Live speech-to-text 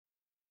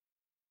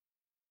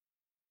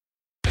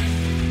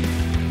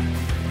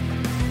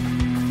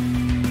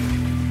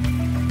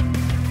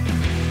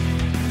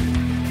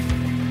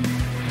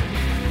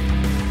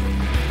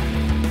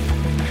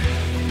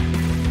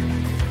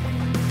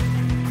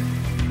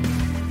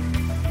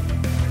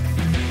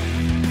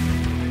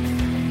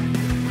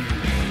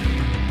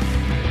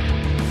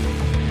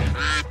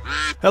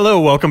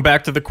Hello, welcome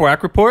back to the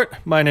Quack Report.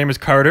 My name is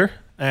Carter,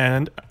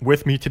 and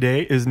with me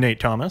today is Nate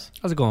Thomas.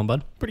 How's it going,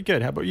 bud? Pretty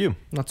good. How about you?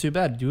 Not too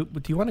bad. Do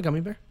you want a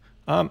gummy bear?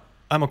 I'm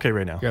okay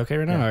right now. You're okay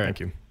right now? Yeah, All right. thank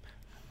you.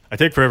 I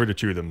take forever to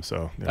chew them,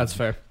 so yeah, That's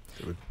fair.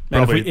 it would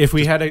Man, probably if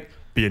we had a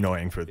be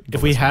annoying for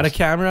if we had a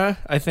camera,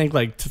 I think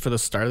for the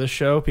start of the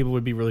show, people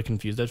would be really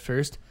confused at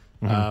first.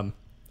 Mm-hmm. I'm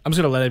just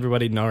gonna let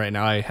everybody know right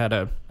now. I got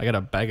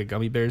a bag of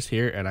gummy bears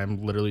here, and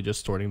I'm literally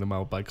just sorting them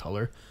out by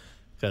color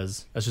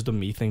because that's just a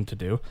me thing to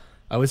do.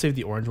 I always save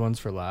the orange ones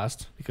for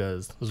last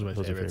because those are my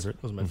favorites.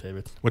 Those are my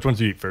favorites. Which ones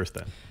do you eat first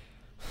then?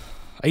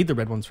 I eat the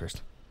red ones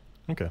first.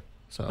 Okay.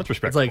 So that's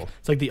respectable.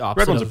 It's like the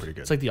opposite. Red ones are pretty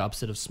good. It's like the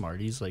opposite of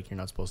Smarties. Like you're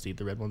not supposed to eat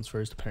the red ones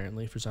first,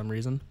 apparently, for some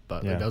reason.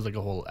 But Yeah. that was like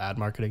a whole ad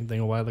marketing thing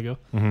a while ago.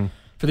 Mm-hmm.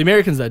 For the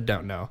Americans that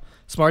don't know,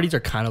 Smarties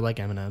are kind of like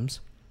M&Ms,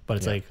 but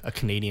it's like a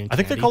Canadian I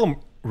think they candy. call them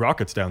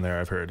Rockets down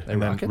there, I've heard. They're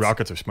And then Rockets?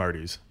 Rockets are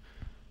Smarties.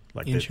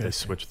 Like they Interesting.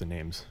 switch the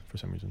names for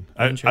some reason.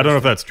 I don't know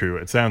if that's true.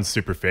 It sounds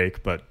super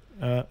fake, but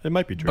it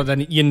might be true. But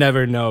then you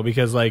never know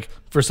because like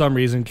for some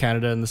reason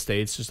Canada and the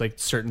States just like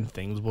certain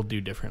things will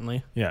do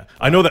differently. Yeah.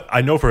 I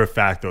know for a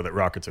fact though that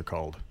Rockets are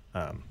called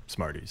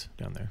Smarties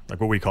down there. Like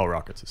what we call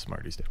Rockets is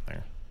Smarties down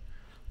there.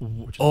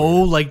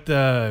 Oh, weird. like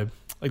the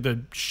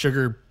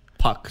sugar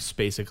pucks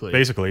basically.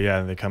 Basically,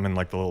 yeah. They come in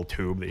like the little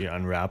tube that you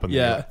unwrap and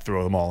they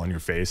throw them all in your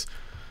face.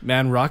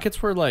 Man,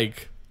 Rockets were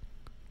like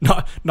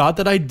not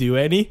that I do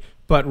any,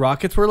 but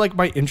Rockets were like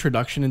my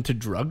introduction into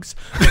drugs.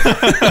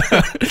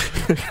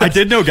 I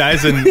did know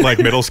guys in like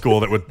middle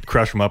school that would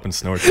crush them up and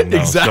snort them. Though.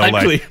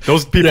 Exactly. So, like,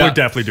 those people are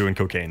definitely doing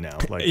cocaine now.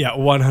 Like, yeah,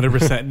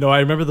 100%. No, I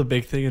remember the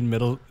big thing in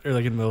middle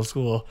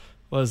school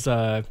was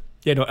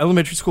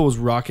elementary school was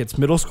Rockets.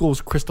 Middle school was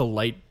Crystal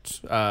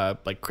Light,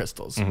 like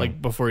crystals, like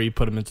before you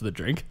put them into the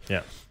drink.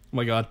 Yeah. Oh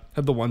my God,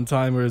 had the one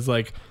time where it's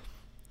like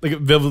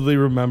vividly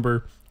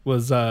remember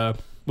was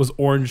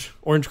orange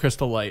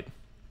Crystal Light.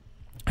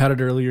 Had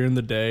it earlier in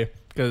the day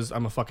because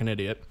I'm a fucking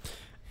idiot,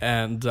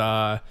 and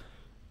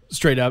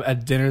straight up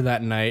at dinner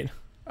that night,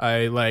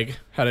 I like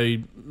had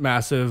a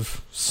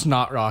massive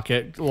snot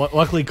rocket.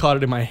 Luckily, caught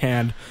it in my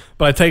hand,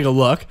 but I take a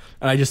look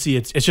and I just see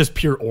it's just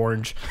pure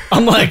orange.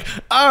 I'm like,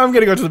 I'm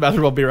gonna go to the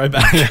bathroom. I'll be right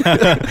back.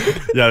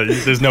 Yeah,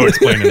 there's no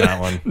explaining that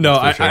one. No,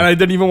 I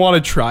didn't even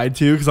want to try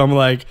to because I'm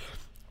like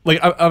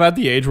I'm at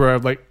the age where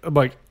I'm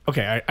like.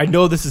 Okay, I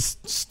know this is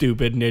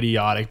stupid and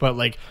idiotic, but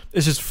like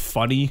it's just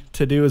funny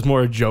to do. It's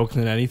more a joke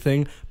than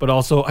anything. But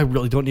also, I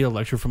really don't need a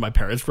lecture from my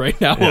parents right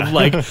now of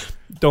like,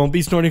 don't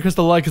be snorting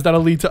Crystal Light because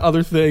that'll lead to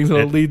other things and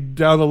it'll lead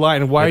down the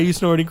line. Why are you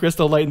snorting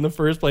Crystal Light in the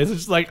first place? It's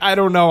just like, I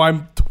don't know.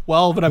 I'm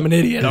 12 and I'm an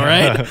idiot, all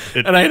right?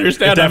 And I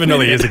understand. It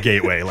definitely is a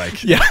gateway. Like,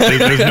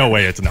 there's no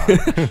way it's not.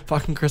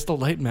 Fucking Crystal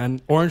Light,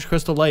 man. Orange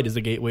Crystal Light is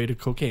a gateway to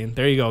cocaine.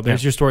 There you go.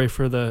 There's your story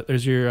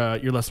there's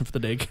your lesson for the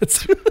day,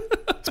 kids.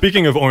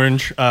 Speaking of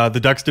orange, the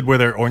Ducks did wear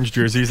their orange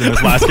jerseys in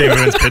this last game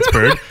against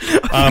Pittsburgh.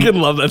 I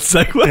fucking love that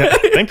segue. Yeah,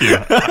 thank you.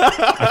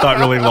 I thought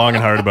really long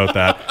and hard about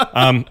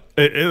that.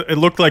 It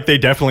looked like they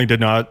definitely did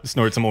not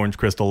snort some orange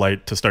Crystal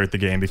Light to start the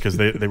game because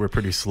they were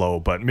pretty slow.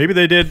 But maybe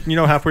they did,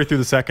 halfway through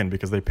the second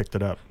because they picked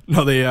it up.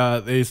 No,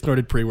 they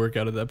snorted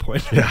pre-workout at that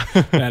point. Yeah.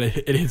 Man,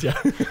 it is,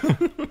 yeah.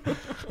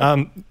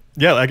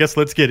 Yeah, I guess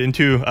let's get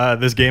into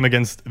this game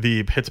against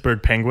the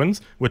Pittsburgh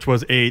Penguins, which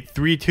was a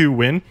 3-2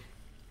 win.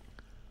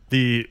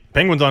 The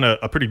Penguins on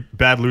a pretty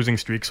bad losing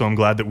streak, so I'm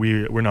glad that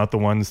we're not the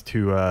ones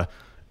to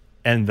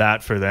end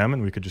that for them,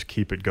 and we could just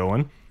keep it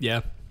going.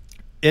 Yeah.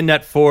 In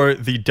net for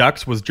the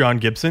Ducks was John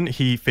Gibson.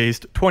 He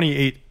faced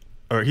he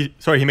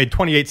made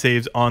 28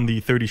 saves on the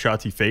 30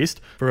 shots he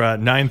faced for a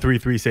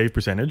 .933 save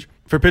percentage.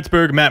 For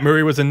Pittsburgh, Matt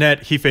Murray was in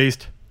net. He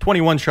faced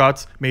 21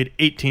 shots, made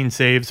 18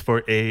 saves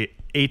for a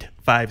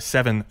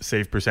 .857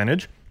 save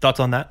percentage. Thoughts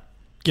on that?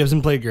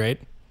 Gibson played great.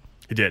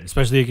 He did.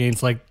 Especially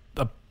against like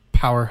a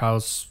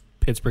powerhouse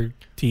Pittsburgh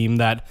team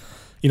that,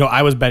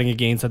 I was betting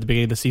against at the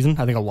beginning of the season.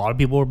 I think a lot of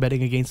people were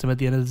betting against him at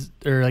the end of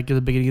at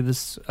the beginning of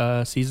this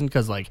season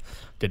because like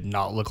did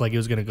not look like it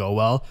was going to go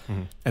well.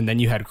 Mm-hmm. And then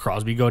you had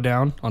Crosby go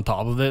down on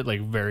top of it like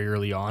very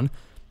early on,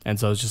 and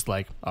so it's just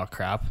like, oh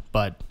crap.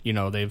 But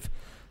they've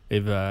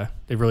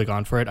really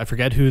gone for it. I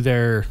forget who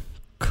their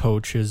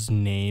coach's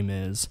name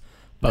is,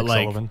 but Nick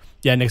Sullivan.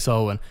 Yeah, Nick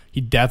Sullivan.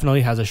 He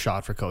definitely has a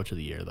shot for coach of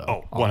the year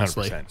though. Oh,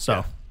 100%. So.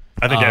 Yeah.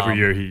 I think every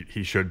year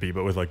he should be,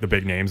 but with like the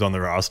big names on the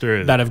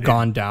roster that have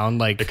gone down,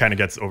 like it kind of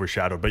gets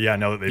overshadowed. But yeah,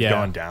 now that they've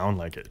gone down,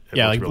 like it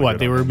like really what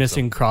they were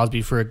missing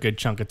Crosby for a good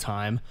chunk of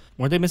time.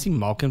 Weren't they missing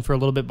Malkin for a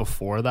little bit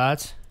before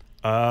that?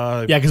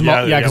 Because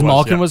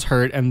Malkin was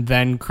hurt, and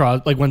then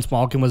when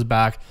Malkin was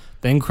back,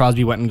 then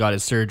Crosby went and got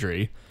his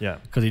surgery. Yeah,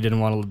 because he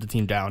didn't want to let the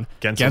team down.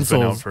 Gensel's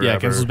been out forever.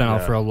 Gensel's been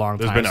out for a long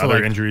time. There's been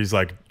other injuries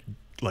like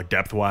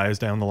depth wise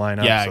down the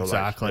lineup. Yeah, so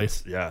exactly.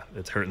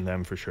 It's hurting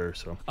them for sure.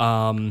 So,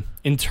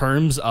 in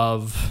terms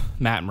of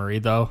Matt Murray,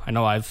 though, I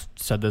know I've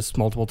said this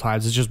multiple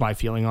times. It's just my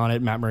feeling on it.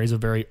 Matt Murray's a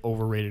very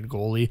overrated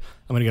goalie.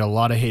 I'm gonna get a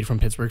lot of hate from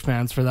Pittsburgh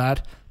fans for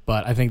that,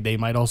 but I think they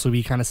might also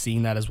be kind of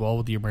seeing that as well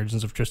with the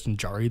emergence of Tristan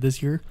Jarry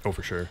this year. Oh,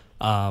 for sure.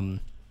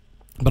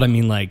 But I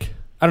mean, like,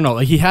 I don't know.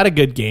 Like, he had a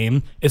good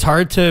game. It's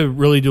hard to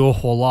really do a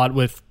whole lot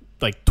with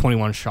like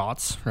 21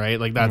 shots, right?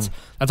 Like that's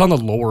on the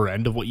lower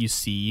end of what you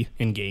see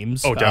in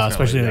games,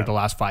 especially in like the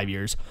last 5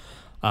 years.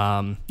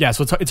 So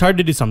it's hard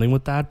to do something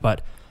with that,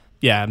 but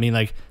yeah, I mean,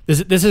 like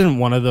this isn't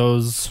one of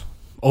those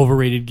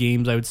overrated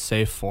games, I would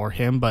say, for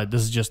him, but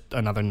this is just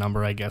another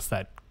number, I guess,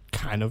 that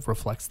kind of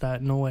reflects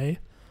that in a way.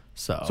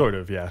 So sort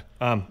of, yeah.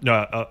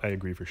 No, I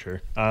agree for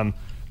sure.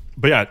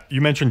 But yeah,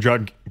 you mentioned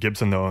John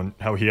Gibson though, and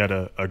how he had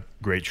a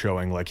great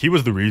showing. Like he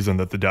was the reason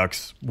that the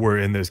Ducks were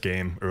in this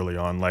game early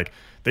on. Like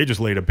they just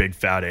laid a big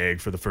fat egg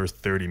for the first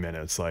 30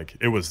 minutes. Like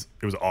it was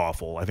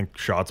awful. I think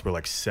shots were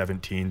like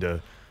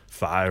 17-5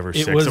 or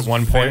 6 at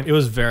one point. It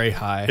was very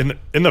high.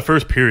 In the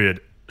first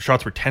period,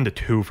 shots were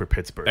 10-2 for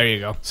Pittsburgh. There you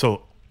go.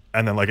 So,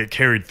 and then like it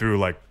carried through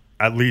like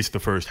at least the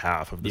first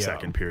half of the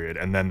second period,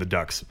 and then the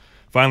Ducks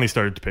finally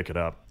started to pick it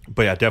up.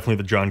 But yeah, definitely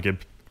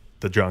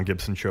the John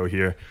Gibson show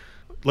here.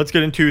 Let's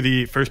get into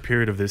the first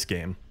period of this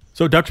game.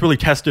 So Ducks really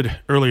tested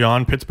early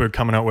on. Pittsburgh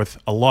coming out with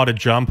a lot of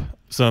jump.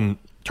 Some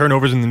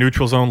turnovers in the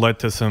neutral zone led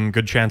to some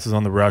good chances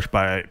on the rush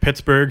by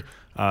Pittsburgh.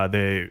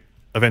 They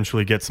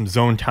eventually get some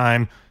zone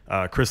time.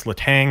 Chris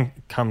Letang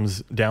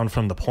comes down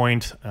from the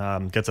point,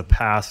 gets a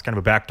pass, kind of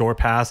a backdoor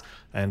pass,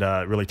 and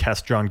really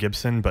tests John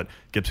Gibson. But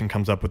Gibson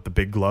comes up with the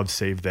big glove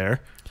save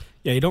there.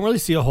 Yeah, you don't really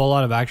see a whole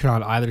lot of action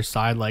on either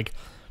side. Like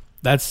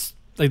that's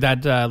like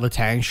that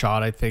Letang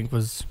shot, I think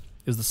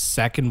is the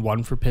second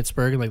one for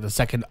Pittsburgh, like the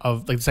second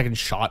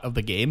shot of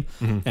the game,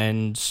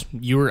 and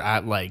you were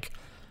at like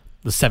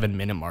the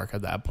 7-minute mark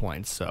at that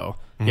point. So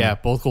yeah,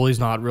 both goalies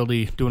not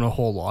really doing a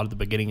whole lot at the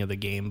beginning of the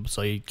game,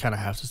 so you kind of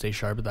have to stay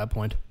sharp at that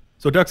point.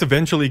 So Ducks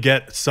eventually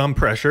get some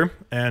pressure,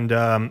 and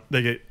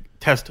they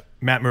test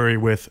Matt Murray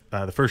with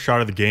the first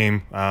shot of the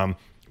game.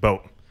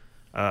 About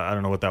I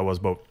don't know what that was,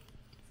 about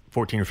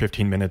 14 or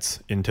 15 minutes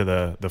into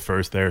the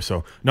first there.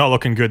 So not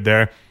looking good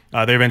there.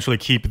 They eventually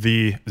keep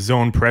the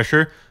zone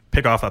pressure,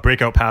 pick off a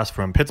breakout pass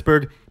from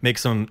Pittsburgh, make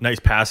some nice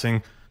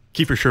passing.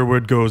 Kiefer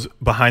Sherwood goes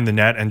behind the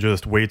net and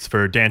just waits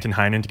for Danton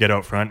Heinen to get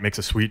out front, makes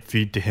a sweet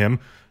feed to him,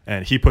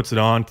 and he puts it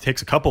on,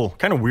 takes a couple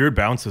kind of weird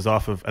bounces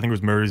off of, I think it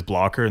was Murray's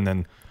blocker, and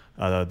then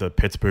the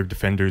Pittsburgh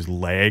defender's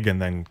leg,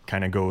 and then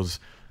kind of goes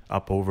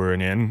up over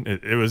and in.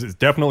 It's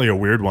definitely a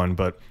weird one,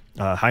 but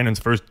Heinen's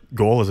first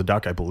goal as a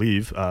Duck, I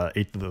believe,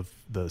 8th of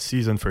the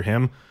season for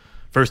him.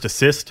 First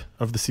assist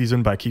of the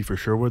season by Kiefer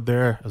Sherwood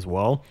there as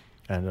well.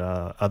 And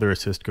other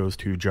assist goes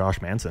to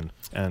Josh Manson.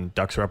 And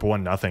Ducks are up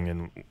 1-0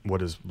 in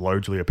what is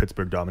largely a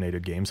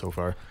Pittsburgh-dominated game so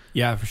far.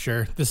 Yeah, for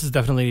sure. This is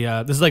definitely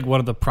this is like one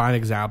of the prime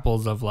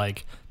examples of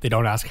like they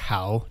don't ask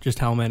how, just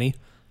how many,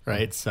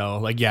 right? So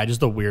like yeah,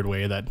 just the weird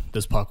way that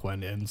this puck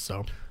went in.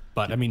 So,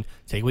 but I mean,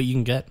 take what you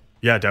can get.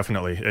 Yeah,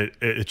 definitely.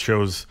 It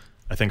shows,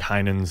 I think,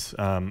 Heinen's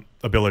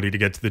ability to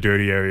get to the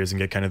dirty areas and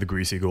get kind of the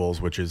greasy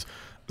goals, which is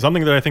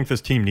something that I think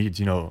this team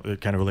needs. You know,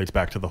 it kind of relates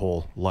back to the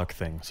whole luck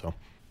thing. So.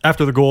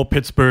 After the goal,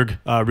 Pittsburgh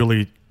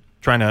really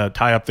trying to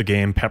tie up the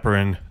game,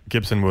 peppering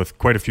Gibson with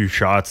quite a few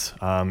shots.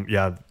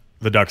 The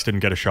Ducks didn't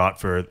get a shot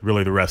for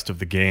really the rest of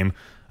the game,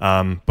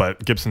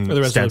 but Gibson... Or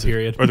the rest of the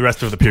period. Or the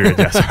rest of the period,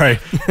 yeah, sorry.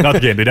 Not the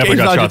game. They definitely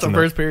got shots in the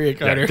first period,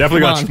 Carter. Yeah,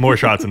 definitely got more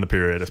shots in the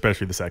period,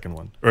 especially the second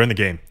one. Or in the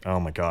game. Oh,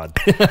 my God.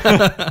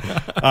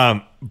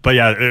 But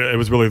yeah, it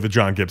was really the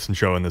John Gibson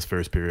show in this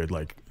first period,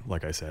 like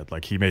I said.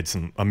 Like he made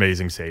some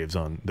amazing saves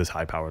on this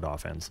high-powered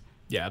offense.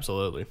 Yeah,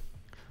 absolutely.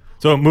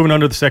 So moving on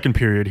to the second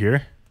period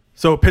here.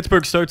 So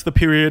Pittsburgh starts the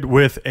period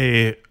with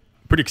a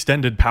pretty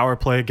extended power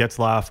play.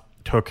 Getzlaf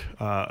took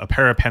a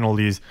pair of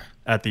penalties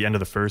at the end of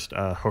the first,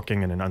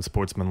 hooking and an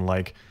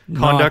unsportsmanlike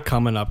conduct. Not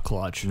coming up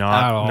clutch.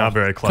 Not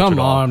very clutch Come at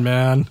all. Come on,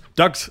 man.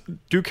 Ducks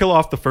do kill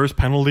off the first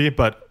penalty,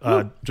 but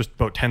just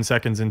about 10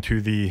 seconds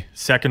into the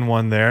second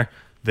one there,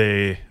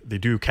 they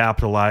do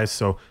capitalize.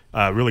 So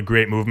really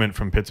great movement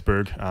from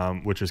Pittsburgh,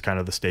 which is kind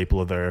of the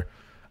staple of their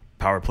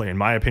power play, in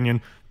my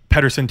opinion.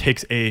 Pettersson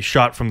takes a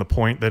shot from the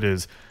point that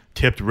is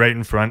tipped right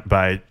in front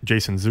by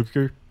Jason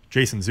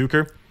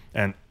Zucker.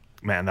 And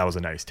man, that was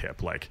a nice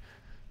tip. Like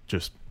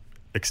just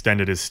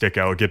extended his stick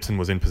out. Gibson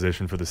was in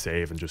position for the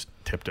save and just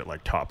tipped it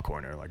like top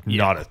corner. Like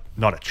not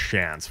a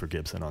chance for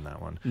Gibson on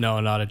that one. No,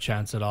 not a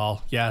chance at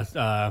all. Yeah.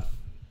 I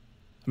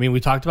mean,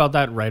 we talked about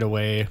that right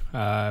away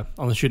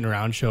on the Shooting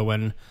Around show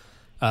when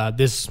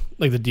this,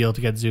 like the deal to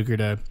get Zucker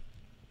to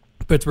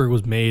Pittsburgh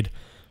was made.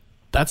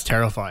 That's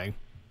terrifying.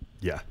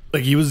 Yeah.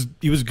 Like he was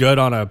good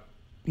on a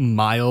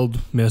mild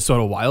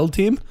Minnesota Wild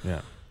team. Yeah.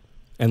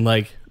 And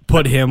like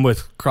put him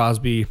with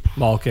Crosby,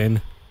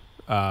 Malkin,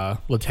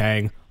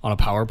 Letang on a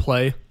power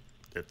play.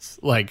 It's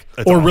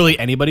awesome. Really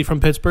anybody from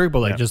Pittsburgh, but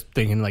like just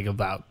thinking like of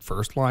that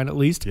first line at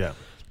least. Yeah.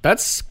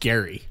 That's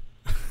scary.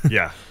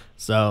 Yeah.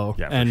 So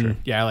yeah, and sure.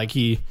 Yeah, like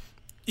he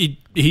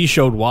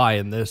showed why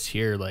in this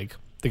here. Like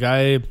the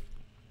guy,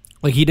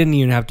 like he didn't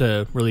even have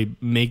to really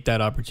make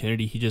that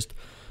opportunity. He just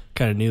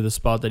kind of knew the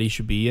spot that he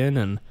should be in.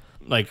 And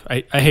like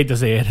I hate to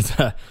say it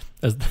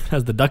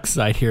as the Ducks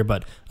side here,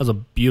 but that was a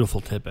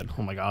beautiful tip in.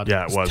 Oh my God.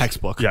 Yeah, it was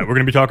textbook. Yeah, we're going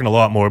to be talking a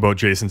lot more about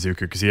Jason Zucker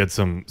because he had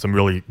some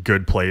really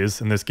good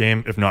plays in this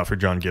game. If not for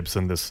John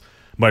Gibson, this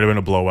might have been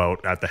a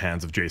blowout at the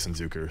hands of Jason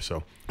Zucker.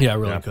 So Yeah,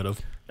 really could have.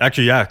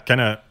 Actually,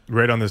 kind of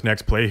right on this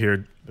next play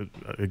here,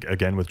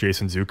 again with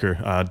Jason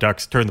Zucker.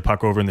 Ducks turned the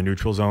puck over in the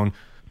neutral zone.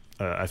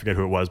 I forget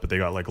who it was, but they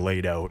got like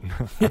laid out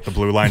at the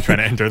blue line trying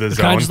to enter the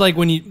zone. Kind of just like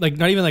when you like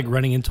not even like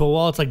running into a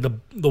wall. It's like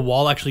the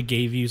wall actually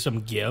gave you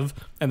some give,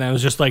 and then it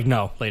was just like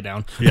no, lay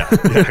down. Yeah,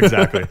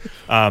 exactly.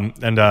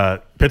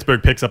 And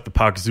Pittsburgh picks up the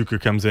puck. Zucker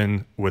comes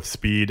in with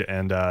speed,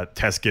 and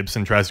Tess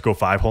Gibson tries to go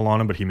 5-hole on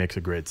him, but he makes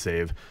a great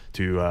save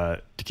to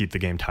keep the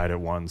game tied at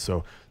 1.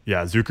 So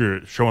yeah,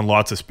 Zucker showing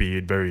lots of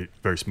speed. Very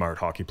very smart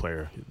hockey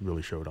player. He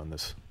really showed on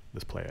this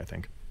play, I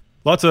think.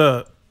 Lots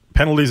of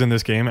penalties in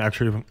this game,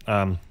 actually,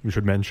 we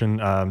should mention.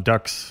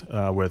 Ducks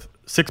with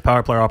 6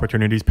 power play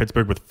opportunities,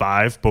 Pittsburgh with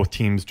 5. Both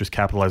teams just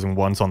capitalizing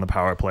once on the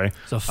power play.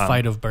 It's a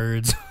fight of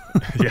birds.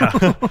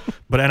 Yeah.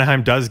 But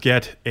Anaheim does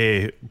get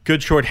a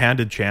good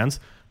shorthanded chance,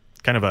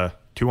 kind of a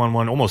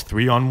 2-on-1, almost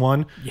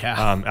 3-on-1.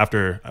 Yeah.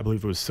 After, I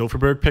believe it was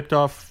Silverberg picked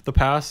off the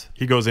pass.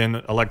 He goes in,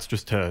 elects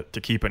just to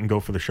keep it and go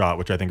for the shot,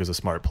 which I think is a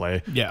smart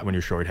play. Yeah. When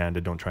you're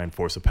shorthanded, don't try and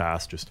force a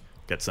pass. Just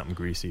get something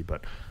greasy.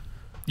 But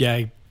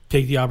yeah,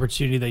 take the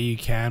opportunity that you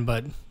can,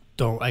 but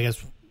don't, I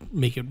guess,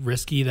 make it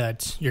risky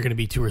that you're going to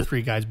be 2 or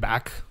 3 guys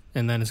back,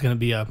 and then it's going to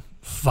be a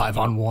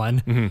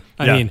 5-on-1. Mm-hmm.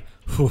 I mean,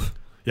 whew.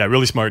 Yeah,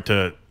 really smart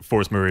to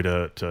force Murray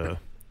to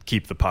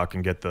keep the puck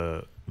and get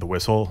the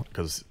whistle,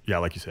 because, yeah,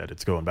 like you said,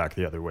 it's going back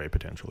the other way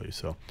potentially.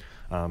 So,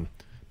 but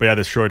yeah,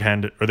 this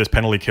shorthanded or this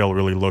penalty kill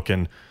really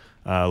looking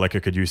like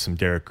it could use some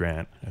Derek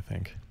Grant, I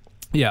think.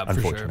 Yeah,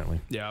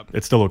 unfortunately. For sure. Yeah.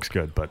 It still looks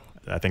good, but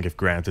I think if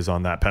Grant is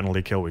on that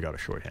penalty kill, we got a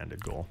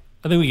shorthanded goal.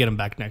 I think we get him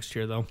back next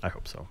year, though. I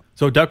hope so.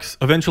 So Ducks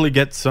eventually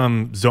get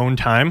some zone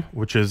time,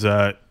 which is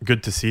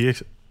good to see,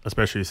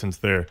 especially since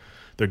they're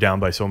down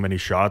by so many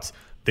shots.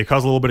 They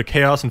cause a little bit of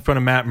chaos in front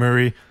of Matt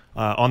Murray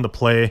on the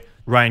play.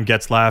 Ryan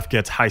Getzlaf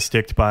gets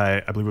high-sticked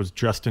by, I believe it was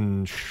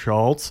Justin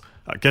Schultz.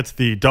 Gets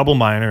the double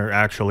minor,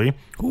 actually.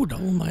 Ooh,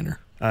 double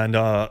minor. And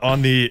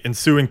on the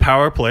ensuing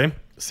power play,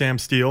 Sam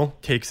Steele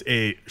takes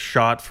a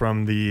shot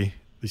from the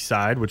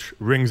side, which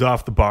rings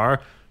off the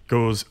bar.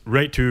 Goes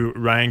right to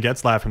Ryan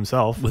Getzlaf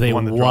himself. With a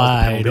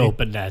wide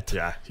open net.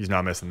 Yeah, he's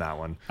not missing that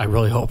one. I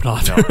really hope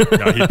not.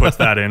 No, he puts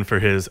that in for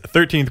his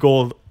 13th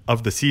goal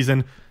of the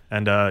season.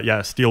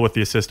 And Steele with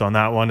the assist on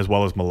that one, as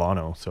well as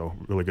Milano. So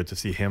really good to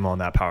see him on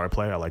that power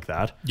play. I like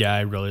that. Yeah, I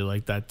really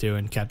like that too.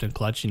 And Captain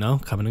Clutch,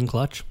 coming in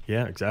clutch.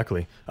 Yeah,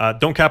 exactly.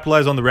 Don't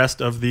capitalize on the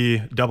rest of the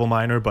double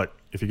minor, but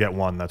if you get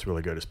one, that's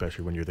really good,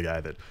 especially when you're the guy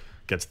that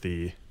gets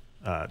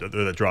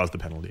that draws the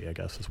penalty, I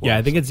guess, as well. Yeah,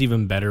 I think it's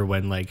even better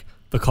when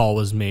the call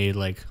was made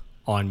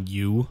on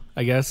you,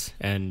 I guess,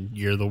 and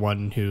you're the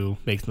one who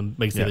makes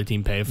the other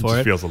team pay for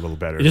it. It just feels a little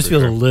better. It just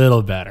feels a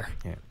little better.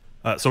 Yeah.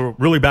 So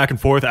really back and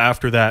forth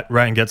after that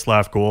Ryan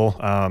Getzlaf goal.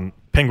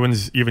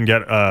 Penguins even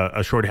get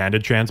a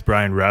shorthanded chance.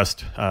 Brian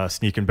Rust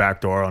sneaking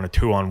backdoor on a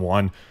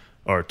 2-on-1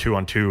 or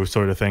 2-on-2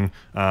 sort of thing.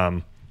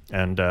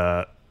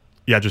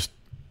 Just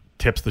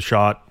tips the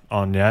shot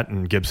on net,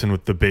 and Gibson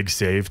with the big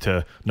save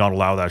to not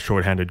allow that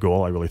shorthanded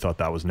goal. I really thought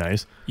that was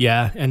nice.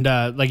 Yeah, and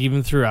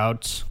even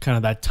throughout kind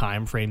of that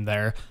time frame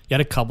there, you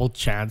had a couple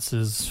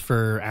chances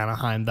for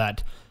Anaheim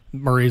that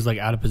Murray's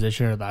out of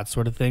position or that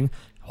sort of thing.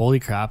 Holy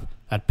crap,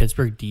 that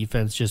Pittsburgh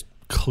defense just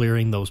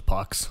clearing those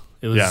pucks.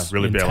 It was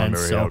really intense. bailing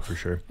Murray out for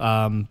sure.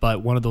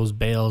 But one of those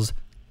bails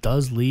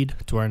does lead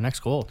to our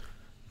next goal.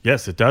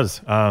 Yes, it does.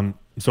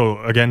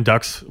 So again,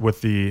 Ducks with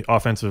the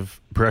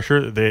offensive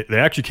pressure, they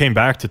actually came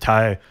back to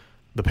tie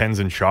the Pens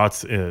in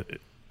shots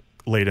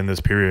late in this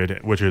period,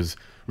 which is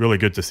really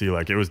good to see.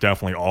 It was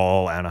definitely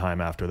all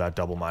Anaheim after that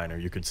double minor.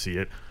 You could see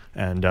it.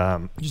 And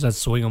just that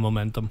swing of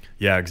momentum.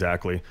 Yeah,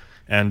 exactly.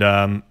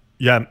 And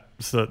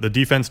so the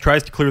defense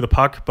tries to clear the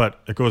puck, but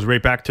it goes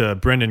right back to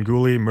Brendan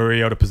Gooley.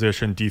 Murray out of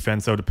position,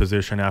 defense out of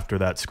position after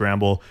that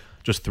scramble.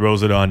 Just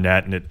throws it on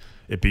net, and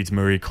it beats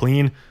Murray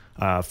clean.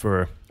 I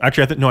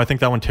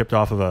think that one tipped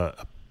off of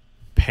a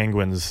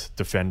Penguins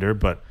defender,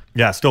 but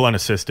yeah, still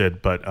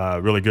unassisted, but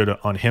really good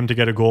on him to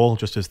get a goal,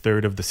 just his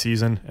 3rd of the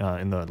season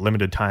in the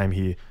limited time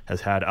he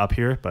has had up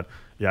here. But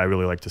yeah, I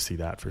really like to see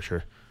that for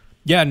sure.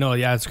 Yeah,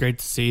 it's great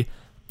to see.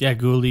 Yeah,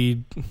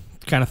 Gooley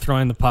kind of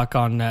throwing the puck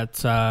on net,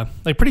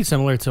 pretty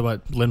similar to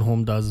what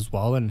Lindholm does as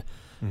well, and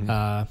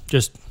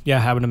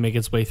having to make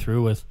its way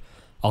through with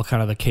all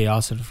kind of the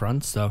chaos in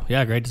front. So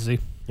yeah, great to see.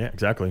 Yeah,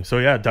 exactly. So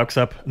yeah, Ducks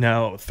up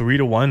now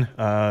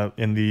 3-1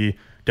 in the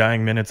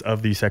dying minutes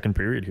of the second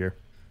period here.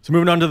 So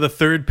moving on to the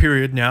third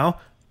period now,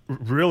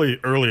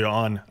 really early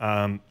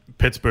on,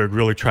 Pittsburgh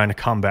really trying to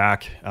come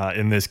back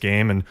in this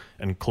game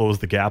and close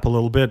the gap a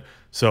little bit.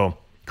 So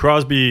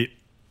Crosby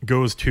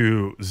goes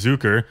to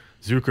Zucker.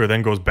 Zucker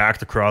then goes back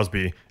to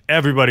Crosby.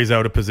 Everybody's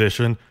out of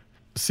position.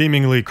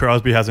 Seemingly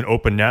Crosby has an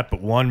open net,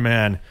 but one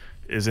man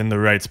is in the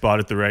right spot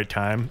at the right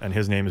time, and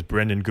his name is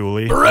Brendan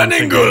Gooley.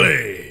 Brendan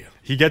Gooley!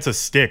 He gets a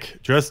stick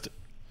just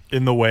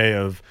in the way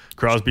of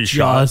Crosby's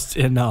shot. Just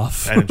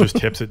enough. And it just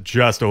tips it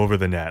just over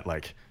the net.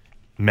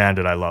 man,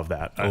 did I love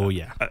that. Oh,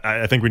 yeah.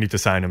 I think we need to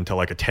sign him to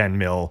like a 10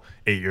 mil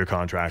 8-year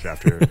contract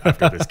after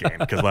this game,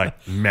 because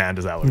like, man,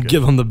 does that look good.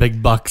 Give him the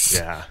big bucks.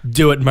 Yeah.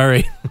 Do it,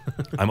 Murray.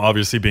 I'm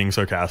obviously being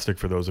sarcastic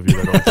for those of you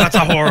that are like, that's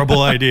a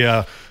horrible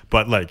idea.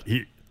 But like,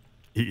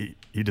 he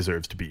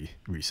deserves to be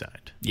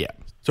re-signed. Yeah.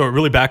 So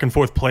really back and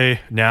forth play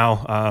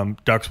now.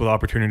 Ducks with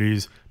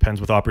opportunities,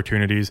 Pens with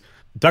opportunities.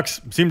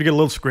 Ducks seem to get a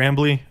little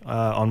scrambly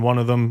on one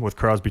of them, with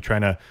Crosby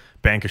trying to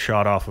bank a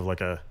shot off of like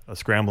a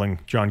scrambling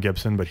John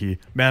Gibson, but he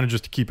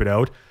manages to keep it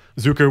out.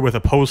 Zucker with a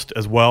post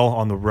as well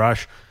on the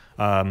rush.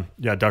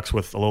 Ducks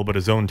with a little bit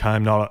of zone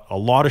time, not a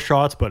lot of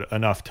shots, but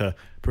enough to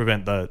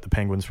prevent the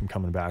Penguins from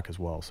coming back as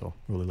well. So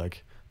really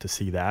like to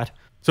see that.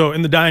 So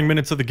in the dying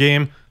minutes of the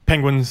game,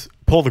 Penguins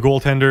pull the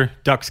goaltender.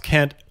 Ducks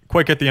can't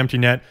quite get the empty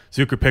net.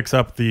 Zucker picks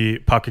up the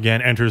puck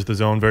again, enters the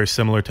zone, very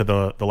similar to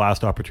the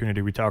last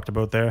opportunity we talked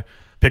about there.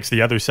 Picks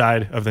the other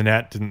side of the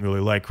net, didn't really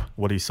like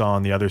what he saw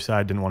on the other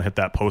side, didn't want to hit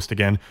that post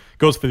again.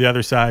 Goes for the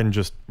other side and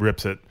just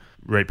rips it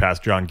right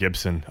past John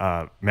Gibson.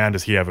 Man,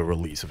 does he have a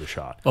release of a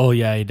shot. Oh,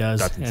 yeah, he does.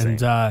 That's insane.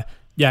 And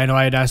I know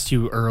I had asked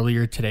you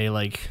earlier today,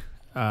 like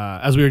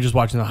as we were just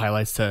watching the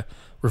highlights to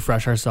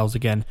refresh ourselves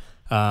again,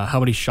 how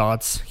many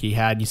shots he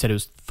had. You said it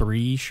was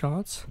 3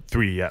 shots?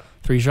 3, yeah.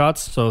 3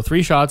 shots. So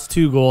 3 shots,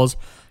 2 goals.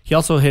 He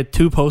also hit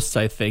 2 posts,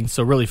 I think.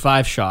 So really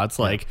 5 shots.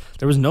 Like,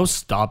 there was no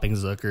stopping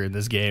Zucker in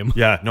this game.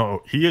 Yeah,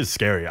 no, he is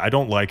scary. I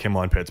don't like him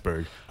on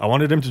Pittsburgh. I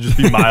wanted him to just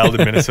be mild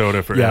in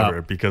Minnesota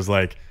forever because,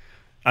 like,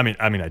 I mean,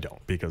 I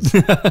don't, because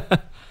he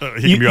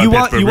can be on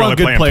Pittsburgh. You want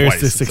good players to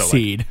twice,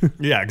 succeed. So, like,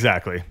 yeah,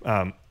 exactly.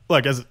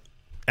 Like as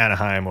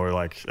Anaheim or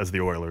like as the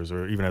Oilers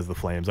or even as the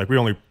Flames, like we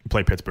only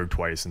play Pittsburgh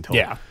twice until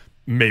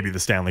maybe the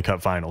Stanley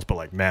Cup Finals. But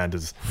like, man,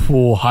 does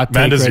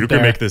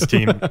Zucker make this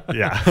team?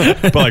 Yeah,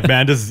 but like,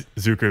 man, does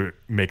Zucker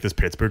make this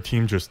Pittsburgh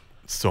team just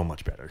so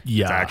much better?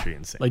 Yeah, it's actually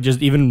insane. Like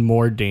just even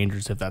more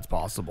dangerous if that's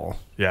possible.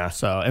 Yeah.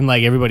 So and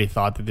like everybody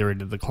thought that they were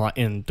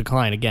in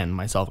decline again,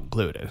 myself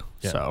included.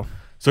 Yeah.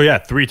 So yeah,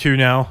 3-2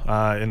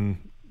 now,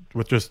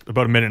 with just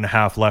about a minute and a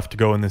half left to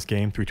go in this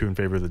game, 3-2 in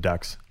favor of the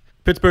Ducks.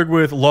 Pittsburgh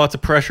with lots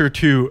of pressure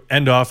to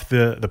end off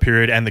the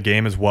period and the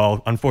game as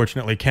well.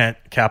 Unfortunately, can't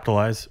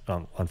capitalize.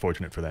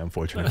 Unfortunate for them,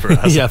 fortunate for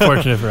us. Yeah,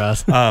 fortunate for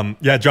us.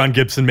 John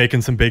Gibson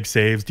making some big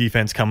saves.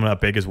 Defense coming up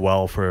big as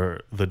well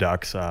for the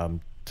Ducks to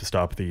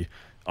stop the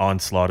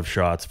onslaught of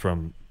shots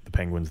from the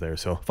Penguins there.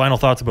 So final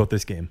thoughts about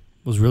this game.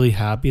 Was really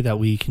happy that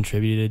we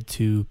contributed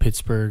to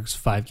Pittsburgh's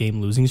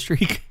 5-game losing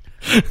streak.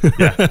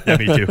 yeah,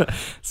 me too.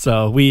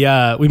 So we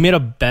made a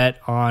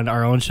bet on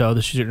our own show,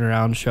 the Shooting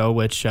Around show,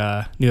 which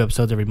new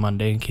episodes every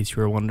Monday, in case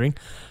you were wondering.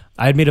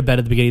 I had made a bet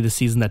at the beginning of the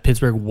season that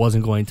Pittsburgh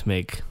wasn't going to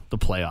make the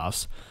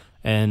playoffs,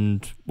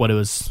 and it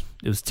was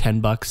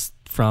 $10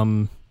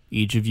 from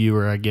each of you,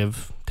 or I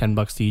give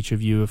 $10 to each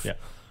of you if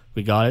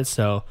we got it.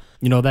 So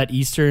that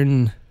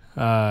Eastern,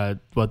 they're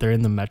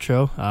in the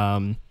Metro.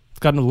 It's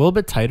gotten a little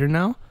bit tighter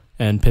now,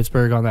 and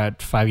Pittsburgh on that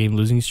 5-game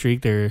losing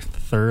streak, they're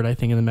 3rd, I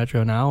think, in the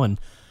Metro now, and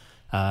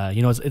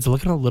it's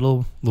looking a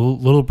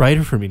little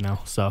brighter for me now.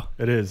 So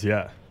it is,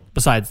 yeah.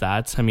 Besides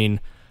that, I mean,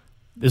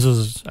 this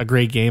was a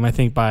great game, I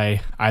think,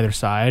 by either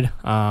side.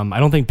 I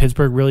don't think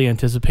Pittsburgh really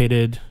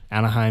anticipated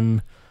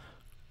Anaheim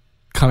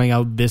coming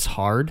out this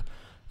hard.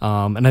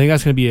 And I think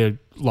that's going to be a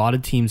lot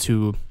of teams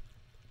who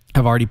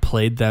have already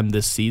played them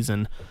this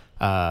season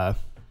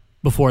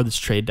before this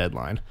trade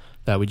deadline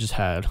that we just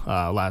had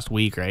last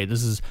week, right?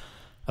 This is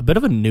a bit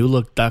of a new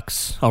look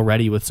Ducks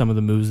already with some of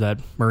the moves that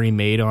Murray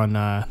made on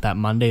that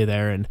Monday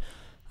there, and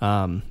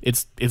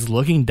it's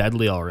looking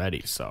deadly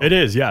already. So it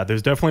is, yeah.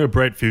 There's definitely a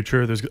bright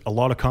future. There's a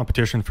lot of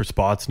competition for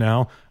spots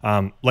now.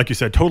 Like you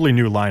said, totally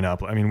new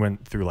lineup. I mean,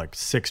 went through like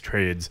 6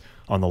 trades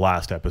on the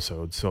last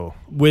episode. So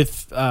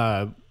with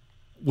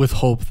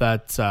hope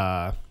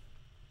that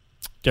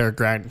Derek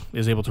Grant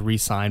is able to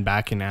re-sign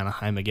back in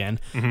Anaheim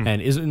again,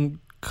 and isn't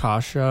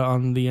Kasha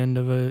on the end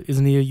of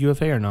isn't he a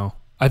UFA or no?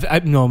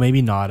 No,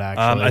 maybe not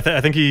actually. I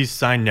think he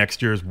signed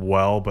next year as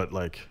well, but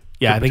like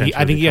I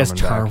think he has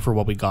term for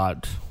what we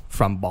got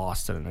from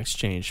Boston in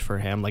exchange for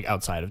him, like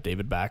outside of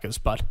David Backes.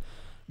 But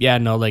yeah,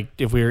 no, like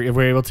if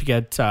we're able to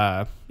get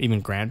even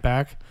Grant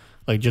back,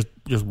 like just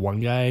one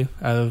guy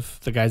out of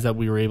the guys that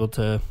we were able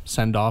to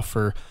send off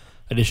for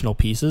additional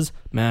pieces,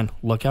 man,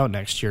 look out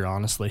next year.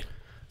 Honestly,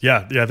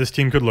 yeah, this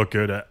team could look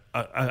good.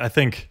 I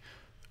think.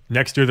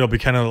 Next year, they'll be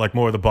kind of like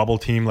more of the bubble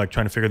team, like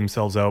trying to figure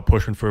themselves out,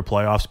 pushing for a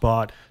playoff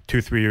spot.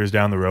 2-3 years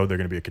down the road, they're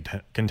going to be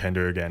a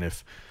contender again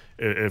if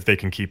they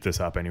can keep this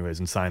up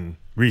anyways and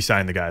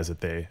re-sign the guys that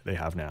they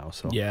have now.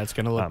 So yeah, it's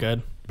going to look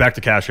good. Back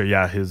to Kasha,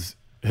 yeah, his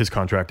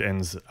contract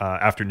ends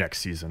after next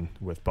season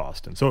with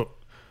Boston. So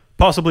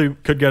possibly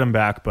could get him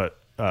back, but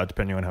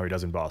depending on how he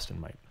does in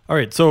Boston, might. All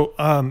right,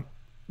 so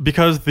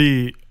because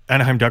the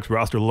Anaheim Ducks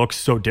roster looks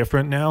so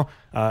different now,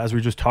 as we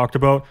just talked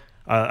about,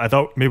 I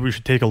thought maybe we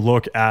should take a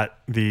look at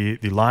the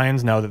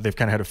Lions now that they've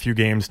kind of had a few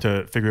games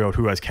to figure out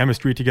who has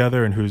chemistry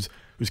together and who's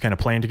kind of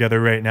playing together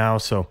right now.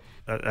 So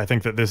I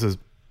think that this is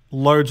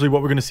largely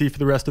what we're going to see for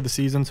the rest of the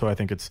season. So I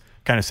think it's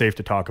kind of safe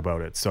to talk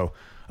about it. So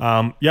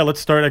Let's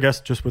start, I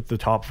guess, just with the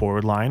top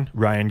forward line.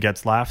 Ryan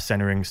Getzlaf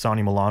centering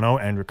Sonny Milano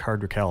and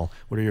Ricard Raquel.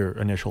 What are your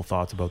initial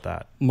thoughts about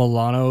that?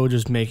 Milano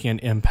just making an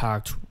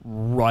impact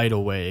right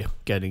away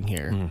getting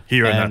here.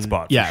 Here in that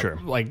spot, yeah, for sure.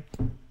 Like,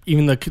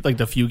 even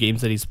the few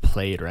games that he's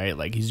played, right?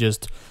 Like, he's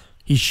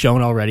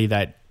shown already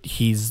that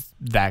he's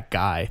that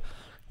guy.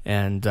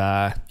 And,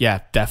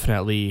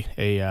 definitely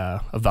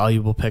a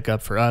valuable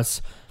pickup for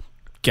us.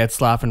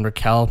 Getzlaf and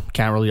Raquel,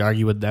 can't really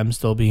argue with them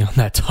still being on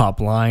that top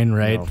line,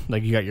 right? No.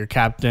 Like, you got your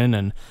captain,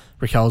 and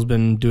Raquel's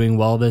been doing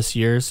well this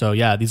year. So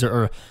yeah, these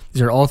are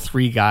all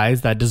three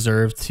guys that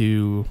deserve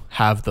to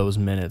have those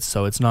minutes.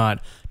 So it's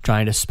not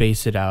trying to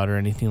space it out or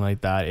anything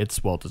like that.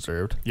 It's well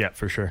deserved. Yeah,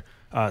 for sure.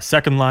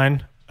 Second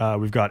line,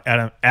 we've got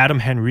Adam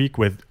Henrique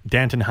with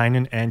Danton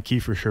Heinen and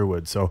Kiefer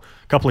Sherwood. So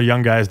a couple of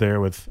young guys there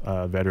with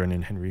veteran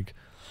in Henrique.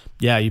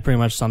 Yeah, you pretty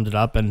much summed it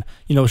up. And,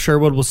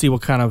 Sherwood, we'll see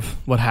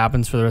what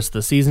happens for the rest of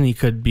the season. He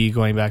could be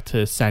going back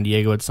to San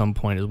Diego at some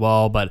point as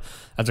well, but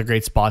that's a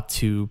great spot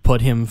to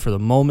put him for the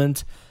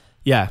moment.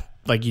 Yeah,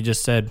 like you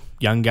just said,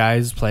 young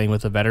guys playing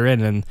with a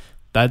veteran, and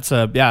that's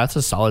a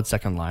solid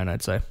second line,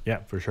 I'd say. Yeah,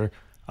 for sure.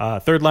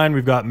 Third line,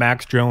 we've got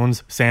Max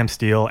Jones, Sam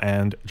Steele,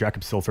 and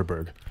Jakob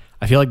Silfverberg.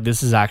 I feel like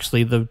this is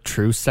actually the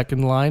true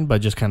second line,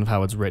 but just kind of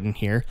how it's written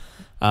here.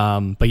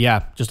 But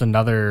yeah, just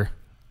another...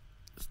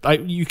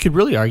 you could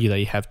really argue that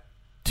you have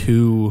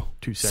two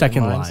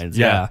second lines.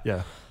 Yeah.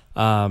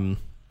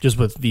 Just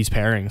with these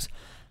pairings.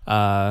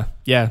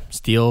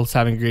 Steele's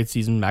having a great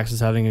season. Max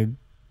is having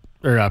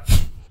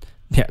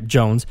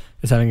Jones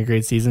is having a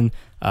great season.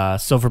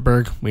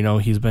 Silfverberg, we know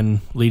he's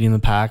been leading the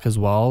pack as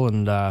well.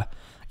 And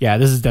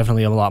this is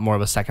definitely a lot more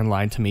of a second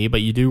line to me,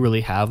 but you do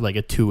really have like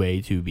a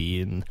 2A,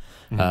 2B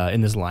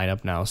in this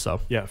lineup now.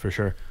 So yeah, for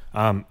sure.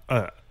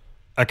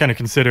 I kind of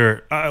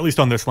consider, at least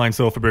on this line,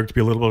 Silfverberg to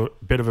be a little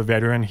bit of a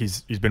veteran.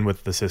 He's been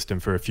with the system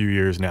for a few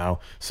years now.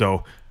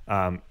 So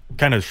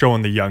kind of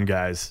showing the young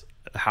guys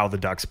how the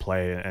Ducks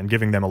play and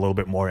giving them a little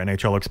bit more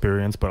NHL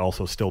experience, but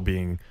also still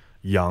being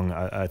young.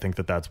 I think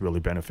that's really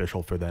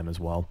beneficial for them as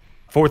well.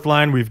 Fourth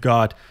line, we've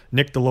got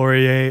Nick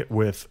Delorier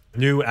with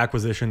new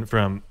acquisition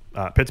from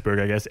Pittsburgh,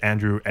 I guess,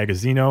 Andrew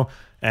Agazzino,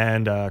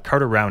 and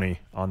Carter Rowney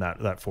on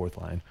that fourth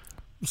line.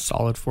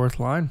 Solid fourth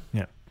line.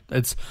 Yeah.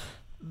 It's...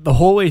 the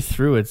whole way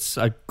through, it's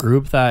a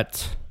group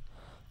that,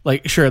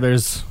 like, sure,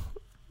 there's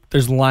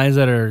lines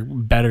that are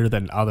better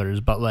than others,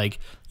 but like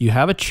you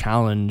have a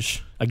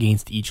challenge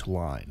against each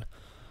line.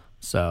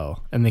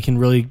 So, and they can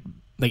really,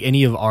 like,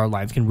 any of our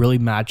lines can really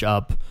match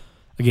up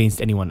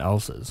against anyone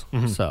else's.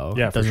 Mm-hmm. So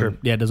yeah, for sure.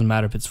 Yeah, it doesn't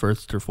matter if it's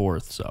first or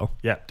fourth. So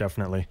yeah,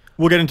 definitely.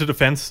 We'll get into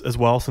defense as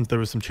well since there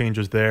was some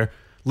changes there.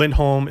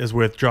 Lindholm is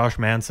with Josh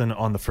Manson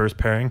on the first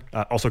pairing.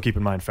 Also keep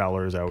in mind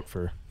Fowler is out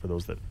for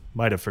those that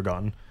might have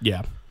forgotten.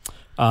 Yeah.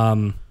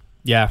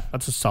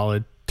 That's a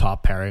solid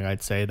top pairing,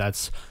 I'd say.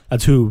 That's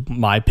who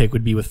my pick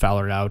would be with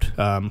Fowler out,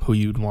 who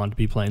you'd want to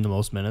be playing the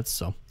most minutes.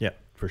 So yeah,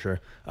 for sure.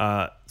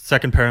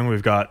 Second pairing,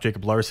 we've got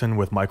Jacob Larson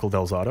with Michael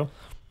Del Zotto.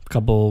 A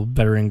couple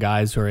veteran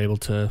guys who are able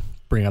to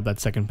bring up that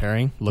second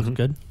pairing. Looks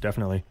good.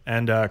 Definitely.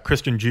 And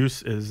Christian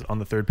Juice is on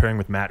the third pairing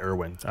with Matt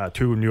Irwin.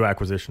 Two new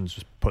acquisitions,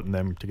 just putting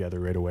them together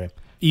right away.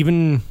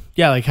 Even,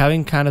 like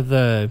having kind of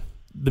the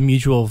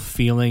mutual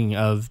feeling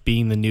of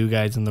being the new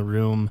guys in the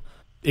room,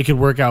 it could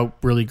work out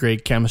really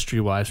great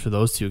chemistry-wise for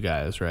those two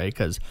guys, right?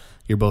 Because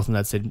you're both in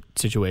that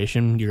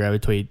situation. You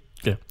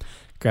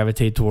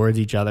gravitate towards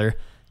each other,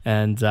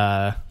 and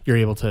you're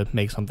able to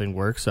make something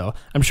work. So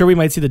I'm sure we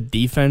might see the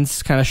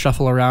defense kind of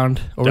shuffle around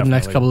over the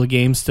next couple of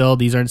games still.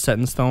 These aren't set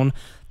in stone.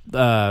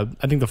 I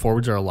think the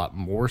forwards are a lot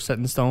more set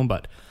in stone,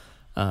 but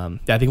I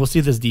think we'll see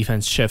this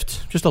defense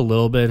shift just a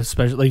little bit,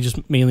 especially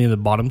just mainly in the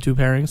bottom two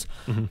pairings.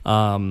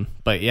 Mm-hmm.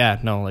 But yeah,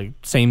 no, like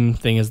same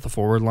thing as the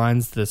forward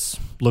lines. This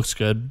looks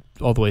good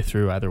all the way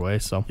through either way.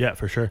 So yeah,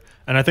 for sure.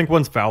 And I think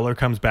once Fowler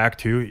comes back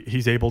too,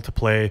 he's able to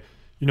play,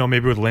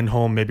 maybe with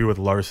Lindholm, maybe with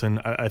Larson.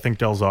 I think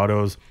Del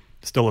Zotto's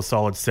still a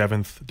solid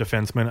seventh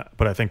defenseman,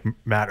 but I think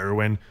Matt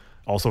Irwin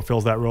also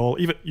fills that role.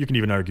 Even you can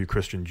even argue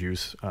Christian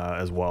Juice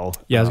as well.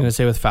 Yeah, I was gonna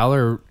say with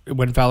Fowler,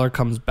 when Fowler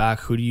comes back,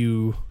 who do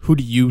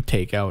you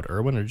take out,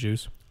 Irwin or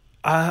Juice?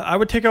 I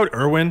would take out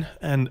Irwin,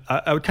 and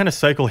I would kind of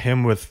cycle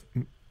him with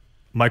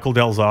Michael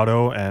Del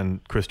Zotto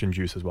and Christian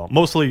Juice as well.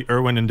 Mostly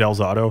Irwin and Del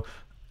Zotto,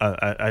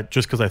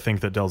 just because I think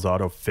that Del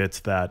Zotto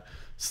fits that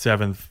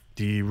seventh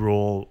D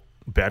role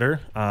better.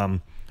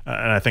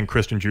 And I think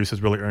Christian Juice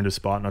has really earned his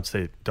spot. Not to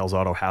say Del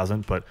Zotto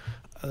hasn't, but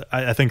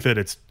I think that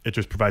it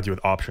just provides you with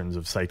options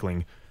of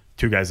cycling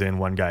two guys in,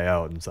 one guy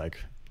out. And it's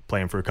like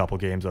playing for a couple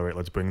games. All right,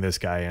 let's bring this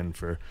guy in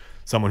for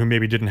someone who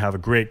maybe didn't have a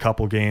great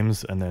couple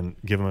games and then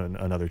give him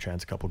another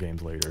chance a couple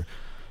games later.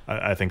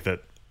 I think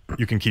that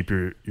you can keep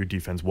your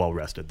defense well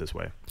rested this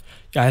way.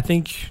 Yeah, I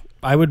think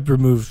I would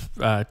remove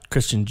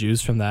Christian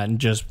Juice from that and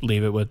just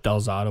leave it with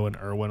Del Zotto and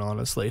Irwin,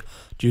 honestly.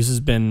 Juice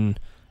has been,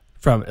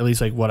 from at least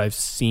like what I've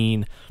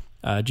seen,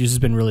 Juice has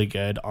been really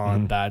good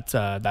on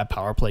that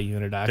power play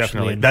unit, actually.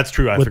 Definitely. That's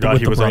true. I forgot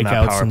he was on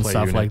that power and play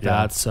stuff unit. like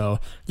that. So,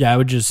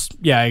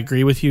 I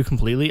agree with you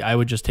completely. I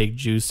would just take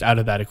Juice out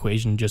of that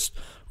equation, just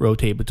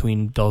rotate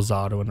between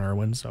Delzato and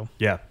Irwin. So,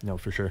 yeah, no,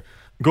 for sure.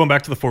 Going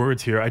back to the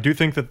forwards here, I do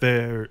think that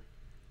there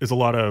is a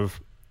lot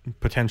of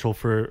potential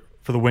for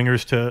the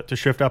wingers to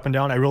shift up and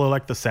down. I really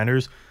like the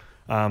centers,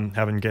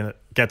 having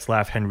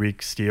Getzlaff,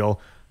 Henrique, Steele,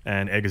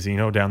 and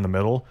Egazino down the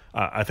middle.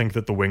 I think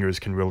that the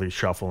wingers can really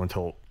shuffle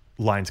until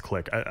lines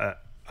click.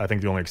 I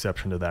think the only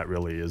exception to that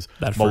really is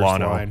that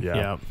Milano. First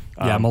line.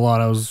 Yeah.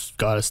 Milano's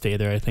got to stay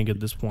there, I think, at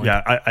this point.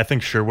 Yeah, I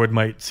think Sherwood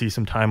might see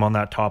some time on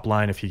that top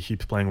line if he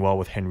keeps playing well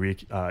with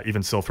Henrique.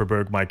 Even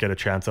Silverberg might get a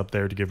chance up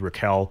there to give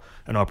Raquel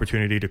an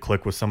opportunity to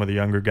click with some of the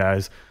younger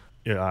guys.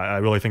 Yeah, I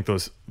really think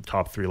those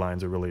top three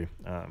lines are really,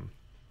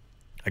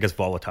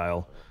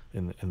 volatile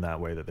in that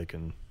way that they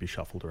can be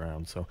shuffled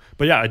around. So,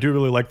 but yeah, I do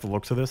really like the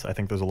looks of this. I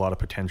think there's a lot of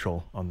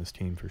potential on this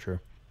team for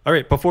sure. All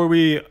right, before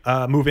we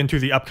move into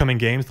the upcoming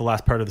games, the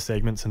last part of the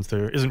segment, since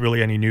there isn't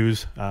really any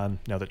news now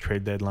that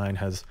trade deadline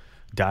has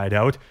died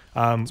out.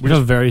 It's been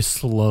a very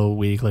slow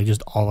week, like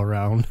just all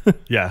around.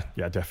 Yeah,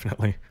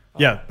 definitely.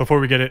 Yeah, before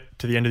we get it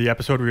to the end of the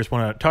episode, we just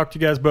want to talk to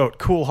you guys about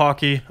Cool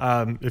Hockey.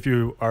 If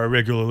you are a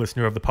regular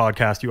listener of the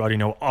podcast, you already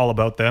know all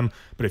about them.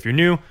 But if you're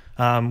new,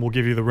 we'll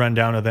give you the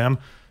rundown of them.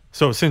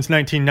 So since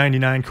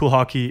 1999,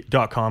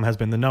 CoolHockey.com has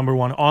been the number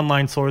one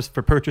online source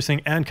for purchasing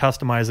and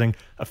customizing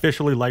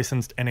officially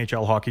licensed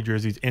NHL hockey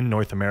jerseys in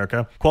North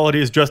America.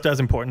 Quality is just as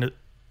important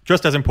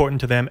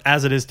to them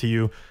as it is to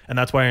you, and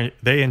that's why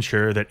they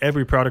ensure that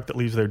every product that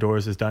leaves their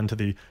doors is done to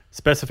the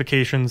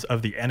specifications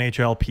of the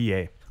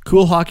NHLPA.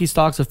 Cool Hockey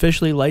stocks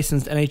officially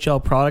licensed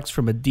NHL products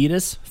from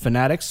Adidas,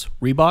 Fanatics,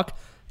 Reebok,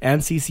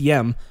 and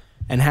CCM,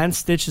 and hand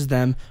stitches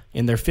them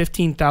in their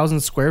 15,000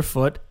 square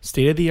foot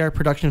state-of-the-art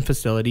production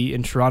facility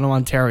in Toronto,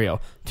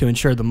 Ontario, to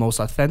ensure the most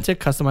authentic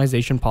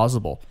customization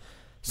possible.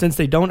 Since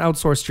they don't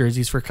outsource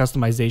jerseys for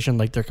customization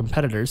like their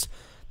competitors,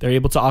 they're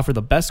able to offer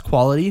the best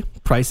quality,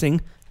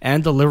 pricing,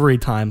 and delivery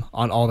time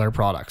on all their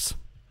products.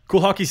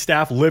 Cool Hockey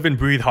staff live and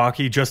breathe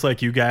hockey just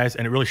like you guys,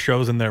 and it really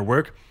shows in their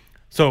work.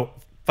 So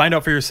find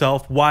out for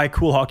yourself why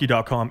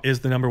CoolHockey.com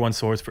is the number one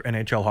source for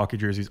NHL hockey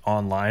jerseys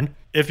online.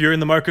 If you're in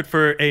the market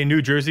for a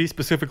new jersey,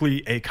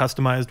 specifically a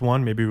customized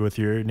one, maybe with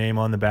your name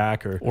on the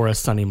back or a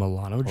Sonny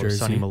Milano jersey.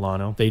 Sonny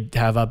Milano. They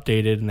have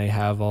updated, and they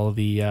have all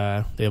the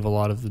they have a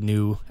lot of the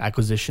new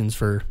acquisitions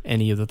for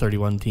any of the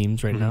 31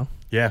 teams right now.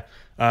 Yeah.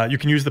 You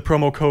can use the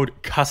promo code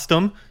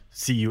CUSTOM,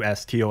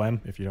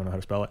 CUSTOM, if you don't know how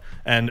to spell it,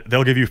 and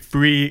they'll give you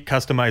free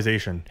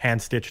customization,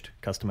 hand-stitched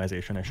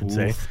customization, I should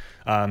say.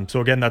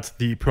 So again, that's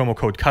the promo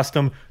code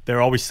CUSTOM.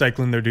 They're always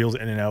cycling their deals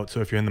in and out, so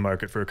if you're in the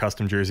market for a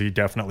custom jersey,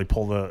 definitely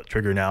pull the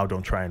trigger now.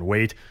 Don't try and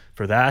wait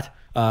for that.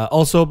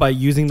 Also, by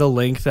using the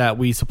link that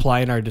we supply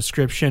in our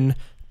description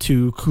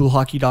to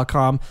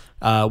coolhockey.com,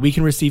 we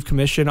can receive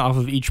commission off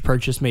of each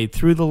purchase made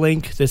through the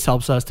link. This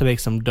helps us to make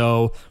some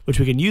dough, which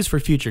we can use for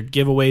future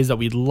giveaways that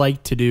we'd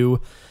like to do.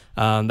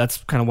 That's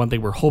kind of one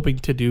thing we're hoping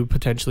to do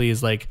potentially,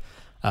 is like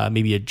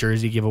maybe a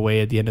jersey giveaway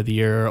at the end of the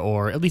year,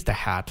 or at least a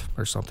hat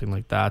or something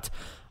like that.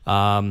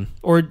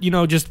 Or,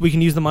 just we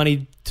can use the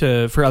money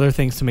for other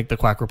things to make the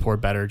Quack Report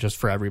better, just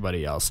for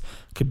everybody else.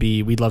 Could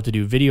be, we'd love to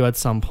do video at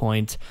some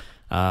point.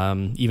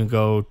 Even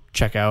go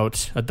check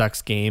out a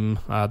Ducks game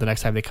the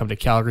next time they come to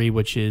Calgary,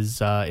 which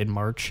is in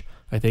March,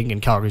 I think,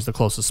 and Calgary's the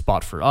closest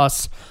spot for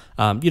us.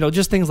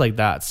 Just things like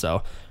that.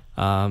 So,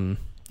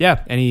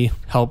 any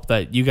help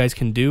that you guys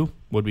can do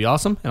would be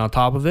awesome. And on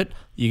top of it,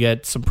 you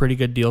get some pretty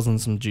good deals on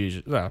some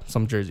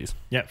jerseys.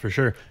 Yeah, for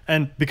sure.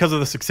 And because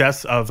of the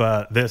success of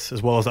this,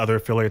 as well as other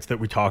affiliates that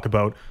we talk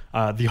about,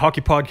 the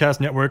Hockey Podcast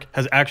Network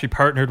has actually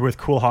partnered with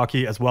Cool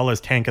Hockey, as well as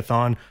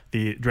Tankathon,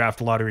 the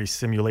draft lottery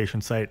simulation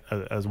site,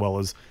 as well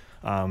as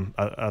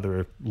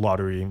other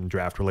lottery and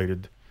draft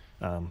related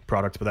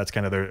products. But that's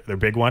kind of their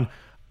big one.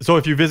 So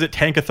if you visit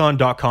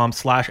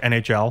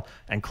tankathon.com/NHL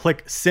and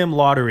click Sim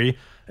Lottery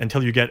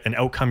until you get an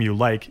outcome you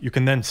like, you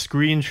can then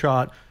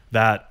screenshot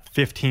that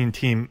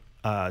 15-team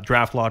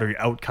draft lottery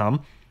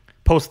outcome,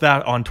 post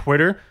that on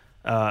Twitter,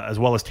 as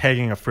well as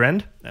tagging a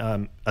friend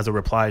as a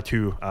reply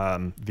to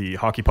the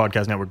Hockey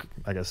Podcast Network,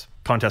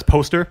 contest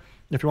poster,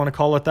 if you want to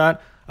call it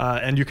that.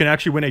 And you can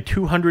actually win a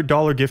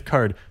 $200 gift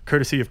card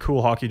courtesy of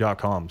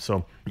coolhockey.com.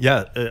 So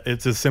yeah,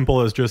 it's as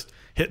simple as just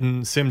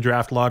hitting Sim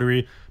Draft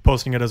Lottery,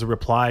 posting it as a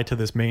reply to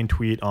this main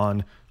tweet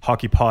on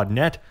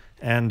HockeyPodNet,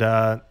 and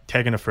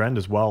tagging a friend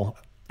as well.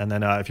 And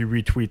then if you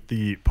retweet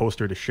the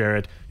poster to share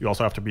it, you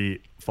also have to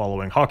be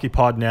following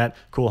HockeyPodNet,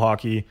 Cool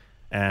Hockey,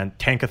 and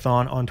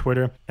Tankathon on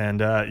Twitter. And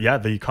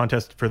the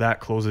contest for that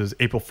closes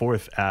April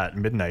 4th at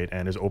midnight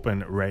and is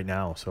open right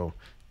now. So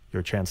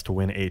your chance to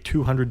win a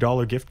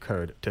 $200 gift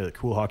card to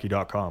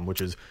coolhockey.com,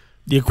 which is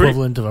the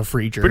equivalent of a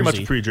free jersey. Pretty much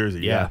a free jersey,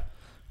 yeah.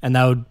 And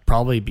that would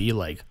probably be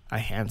like a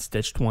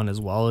hand-stitched one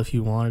as well if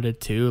you wanted it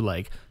too.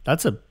 Like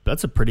that's a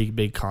pretty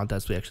big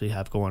contest we actually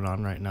have going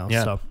on right now.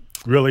 Yeah. So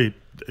really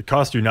it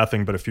costs you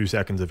nothing but a few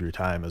seconds of your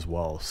time as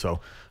well. So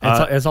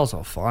it's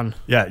also fun.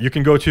 Yeah, you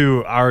can go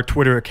to our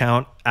Twitter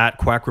account at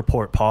Quack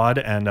Report Pod,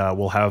 and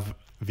we'll have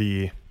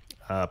the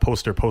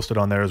poster posted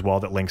on there as well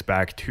that links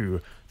back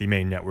to the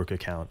main network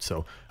account.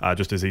 So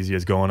just as easy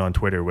as going on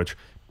Twitter, which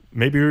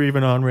maybe you're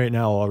even on right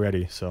now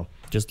already. So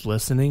just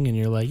listening, and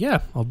you're like,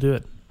 yeah, I'll do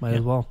it. Might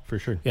as well. For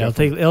sure. Yeah,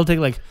 it'll take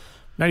like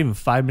not even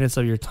 5 minutes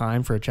of your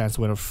time for a chance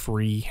to win a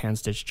free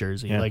hand-stitched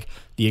jersey. Yeah. Like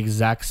the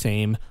exact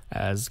same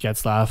as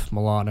Getzlaf,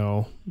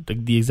 Milano,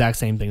 the exact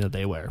same thing that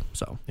they wear.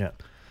 So yeah.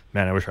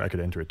 Man, I wish I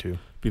could enter it too.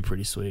 Be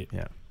pretty sweet.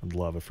 Yeah, I'd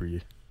love a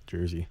free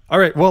jersey. All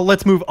right, well,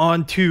 let's move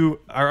on to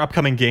our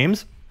upcoming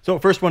games. So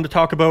first one to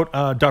talk about,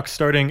 Ducks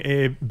starting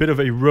a bit of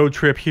a road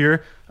trip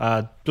here.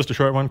 Just a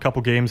short one,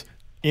 couple games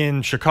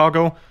in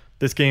Chicago.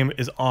 This game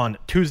is on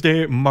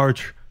Tuesday,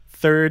 March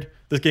 3rd.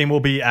 This game will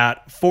be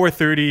at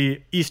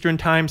 4:30 Eastern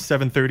Time,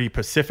 7:30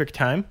 Pacific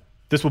Time.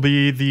 This will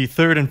be the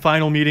third and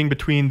final meeting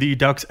between the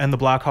Ducks and the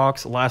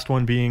Blackhawks, last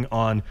one being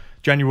on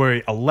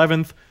January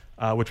 11th,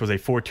 which was a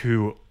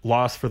 4-2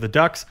 loss for the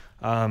Ducks.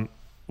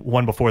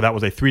 One before that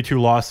was a 3-2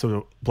 loss, so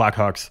the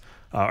Blackhawks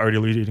already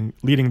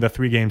leading the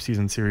 3-game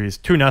season series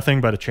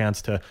 2-0, but a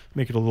chance to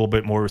make it a little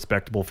bit more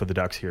respectable for the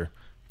Ducks here.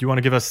 Do you want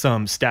to give us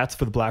some stats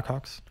for the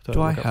Blackhawks?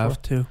 Do I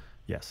have to?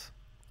 Yes.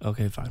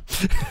 Okay, fine.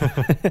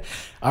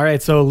 All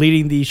right, so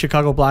leading the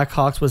Chicago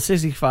Blackhawks with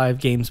 65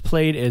 games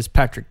played is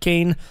Patrick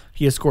Kane.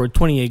 He has scored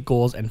 28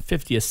 goals and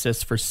 50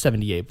 assists for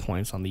 78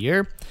 points on the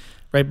year.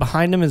 Right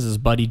behind him is his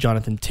buddy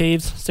Jonathan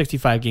Toews,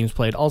 65 games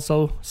played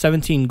also,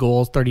 17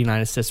 goals, 39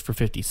 assists for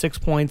 56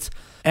 points.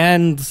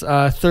 And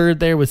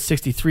third there with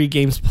 63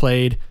 games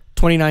played,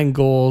 29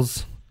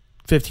 goals,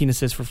 15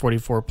 assists for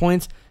 44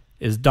 points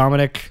is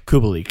Dominik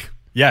Kubalik.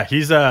 Yeah,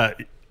 he's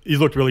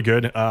looked really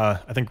good.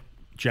 I think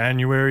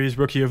January's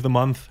Rookie of the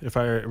Month, if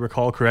I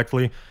recall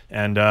correctly.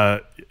 And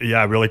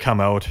really come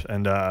out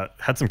and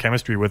had some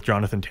chemistry with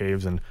Jonathan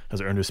Toews and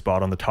has earned his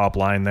spot on the top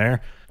line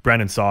there.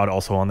 Brandon Saad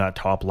also on that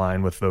top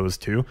line with those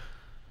two.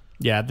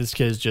 Yeah, this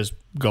kid is just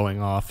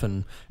going off,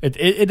 and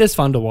it is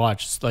fun to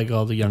watch. It's like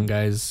all the young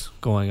guys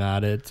going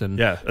at it, and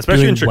yeah,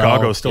 especially in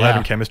Chicago, still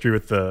having chemistry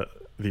with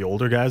the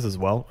older guys as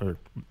well, or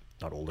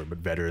not older, but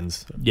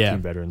veterans,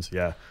 team veterans.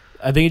 Yeah,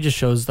 I think it just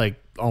shows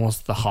like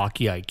almost the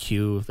hockey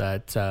IQ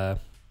that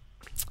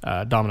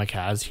Dominik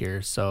has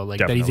here. So like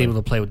Definitely. That he's able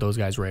to play with those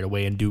guys right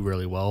away and do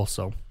really well.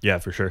 So yeah,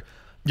 for sure.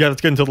 Yeah,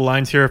 let's get into the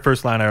lines here.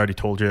 First line I already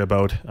told you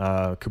about,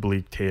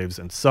 Kubalik, Toews,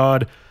 and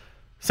Saad.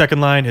 Second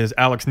line is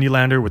Alex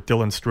Nylander with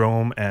Dylan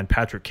Strome and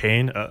Patrick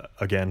Kane.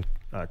 Again,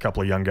 a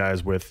couple of young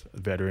guys with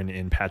veteran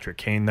in Patrick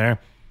Kane there.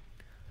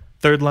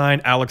 Third line,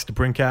 Alex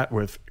DeBrincat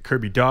with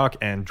Kirby Dach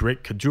and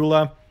Drake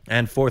Caggiula.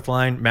 And fourth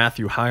line,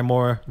 Matthew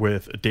Highmore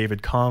with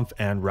David Kampf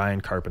and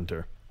Ryan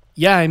Carpenter.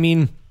 Yeah, I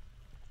mean,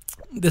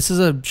 this is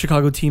a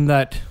Chicago team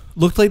that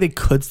looked like they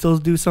could still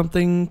do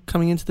something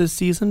coming into this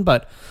season,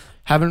 but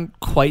haven't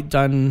quite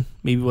done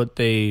maybe what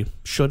they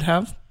should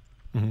have.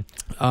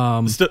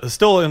 Mm-hmm.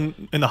 Still in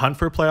the hunt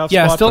for a playoff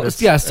spot.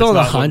 Still in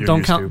the hunt.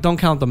 Don't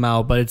count them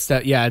out, but it's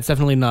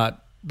definitely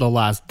not the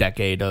last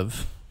decade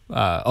of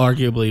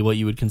arguably what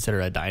you would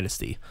consider a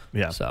dynasty.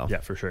 Yeah,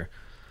 yeah, for sure.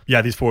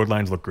 Yeah, these forward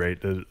lines look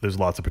great. There's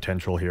lots of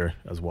potential here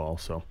as well.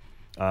 So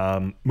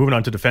moving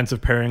on to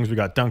defensive pairings, we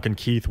got Duncan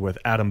Keith with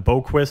Adam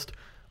Boquist,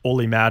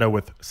 Oli Mata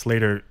with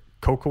Slater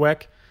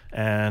Kokowiak,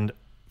 and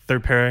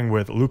third pairing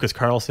with Lucas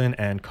Carlson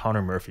and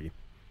Connor Murphy.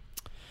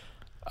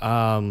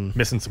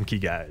 Missing some key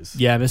guys.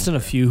 Yeah, missing a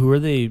few. Who are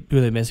they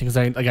missing? Because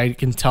I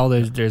can tell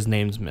there's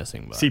names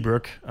missing. But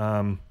Seabrook.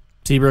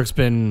 Seabrook's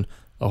been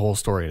a whole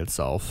story in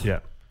itself. Yeah.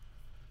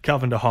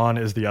 Calvin DeHaan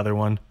is the other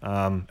one.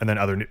 And then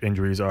other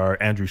injuries are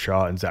Andrew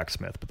Shaw and Zach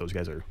Smith, but those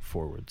guys are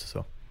forwards.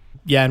 So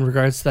yeah, in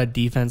regards to that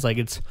defense, like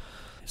it's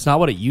not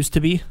what it used to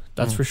be.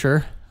 That's for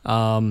sure.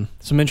 Some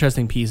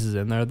interesting pieces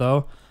in there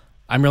though.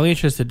 I'm really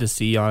interested to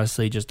see,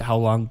 honestly, just how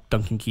long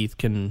Duncan Keith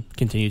can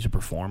continue to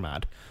perform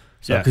at.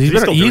 So, because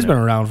he's been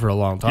around for a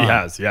long time. He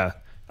has, yeah.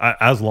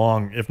 As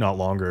long, if not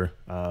longer,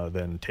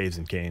 than Toews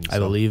and Kane. I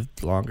believe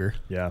longer.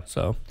 Yeah.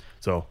 So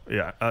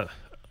yeah, I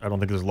don't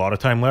think there's a lot of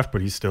time left,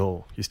 but he's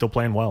still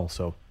playing well.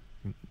 So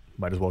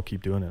might as well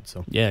keep doing it.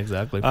 So yeah,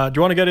 exactly. Do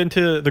you want to get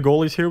into the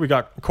goalies here? We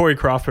got Corey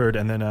Crawford,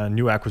 and then a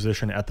new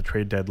acquisition at the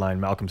trade deadline,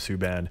 Malcolm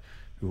Subban,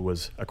 who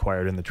was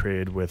acquired in the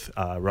trade with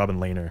Robin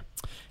Lehner.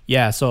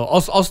 Yeah, so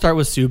I'll start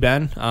with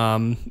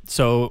Subban.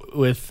 So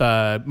with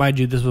mind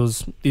you, these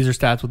are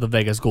stats with the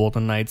Vegas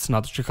Golden Knights,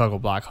 not the Chicago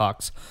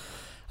Blackhawks.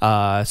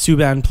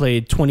 Subban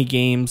played 20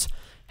 games,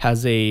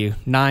 has a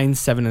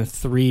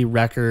 9-7-3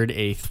 record,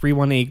 a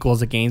 3.18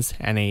 goals against,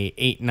 and a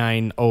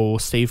 8.90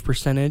 save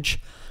percentage.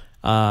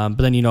 But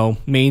then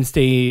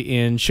mainstay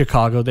in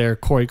Chicago there,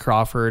 Corey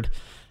Crawford.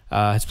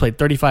 Has played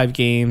 35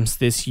 games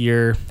this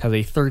year, has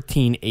a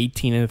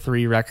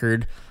 13-18-3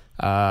 record,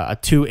 a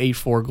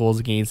 2.84 goals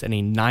against, and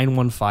a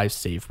 9.15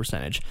 save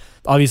percentage.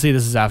 Obviously,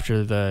 this is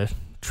after the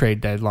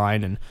trade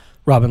deadline, and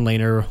Robin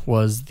Lehner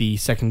was the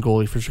second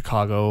goalie for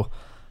Chicago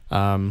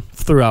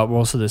throughout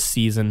most of this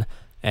season.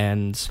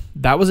 And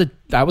that was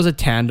a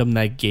tandem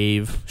that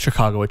gave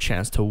Chicago a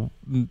chance to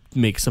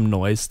make some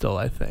noise still,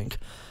 I think.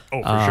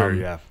 Oh, for sure,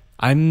 yeah.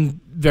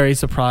 I'm very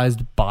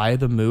surprised by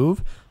the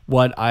move.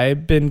 What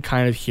I've been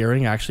kind of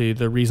hearing, actually,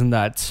 the reason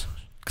that...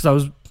 Because I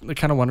was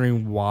kind of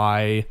wondering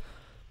why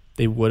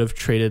they would have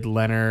traded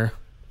Leonard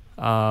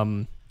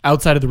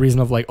outside of the reason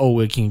of like, oh,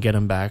 we can get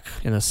him back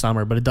in the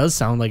summer. But it does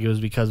sound like it was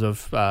because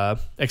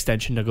of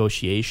extension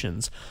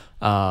negotiations.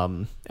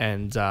 It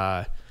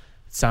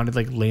sounded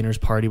like Lehner's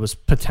party was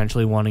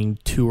potentially wanting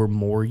 2 or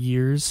more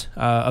years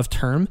of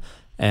term.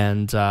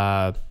 And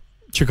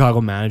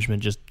Chicago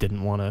management just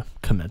didn't want to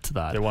commit to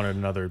that. They wanted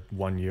another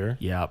 1 year?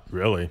 Yeah.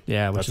 Really?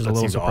 Yeah, which is a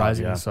little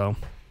surprising. Odd, yeah. So,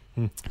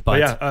 but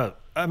yeah,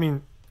 I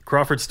mean,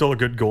 Crawford's still a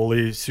good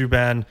goalie.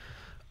 Subban,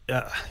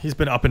 he's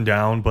been up and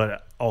down,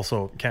 but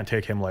also can't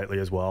take him lightly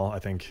as well. I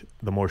think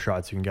the more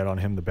shots you can get on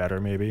him, the better,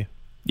 maybe.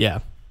 Yeah.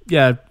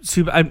 Yeah.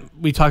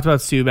 We talked about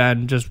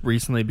Subban just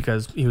recently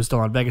because he was still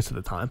on Vegas at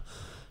the time.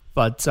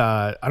 But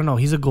I don't know.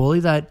 He's a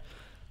goalie that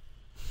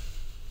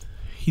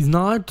he's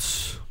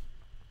not...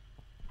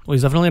 Well,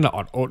 he's definitely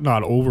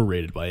not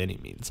overrated by any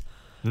means.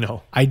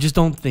 No. I just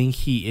don't think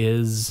he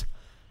is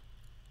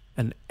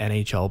an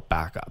NHL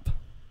backup.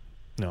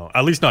 No,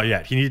 at least not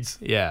yet. He needs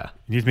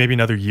maybe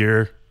another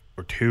year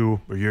or 2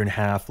 or year and a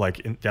half,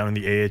 like down in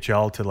the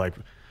AHL to like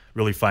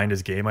really find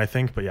his game, I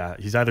think. But yeah,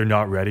 he's either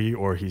not ready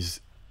or he's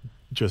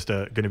just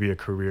going to be a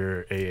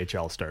career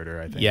AHL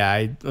starter, I think. Yeah,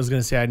 I was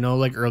going to say, I know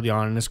like early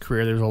on in his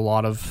career, there's a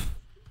lot of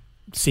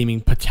seeming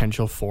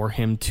potential for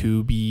him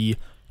to be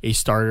a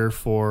starter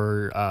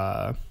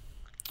for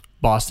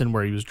Boston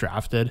where he was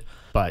drafted,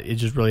 but it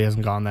just really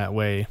hasn't gone that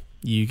way.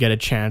 You get a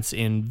chance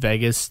in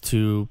Vegas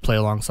to play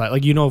alongside,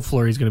 like,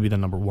 Fleury's going to be the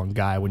number 1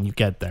 guy when you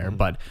get there,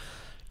 but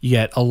you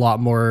get a lot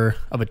more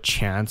of a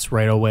chance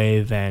right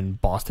away than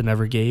Boston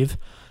ever gave.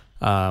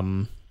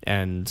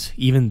 And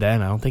even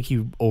then, I don't think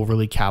he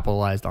overly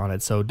capitalized on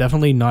it. So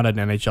definitely not an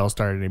NHL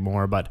starter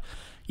anymore, but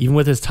even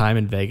with his time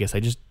in Vegas, I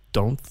just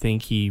don't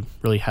think he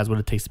really has what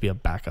it takes to be a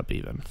backup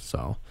even.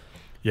 So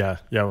yeah,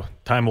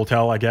 time will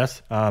tell, I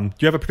guess. Do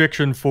you have a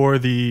prediction for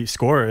the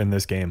score in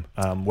this game,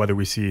 whether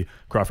we see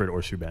Crawford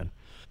or Subban?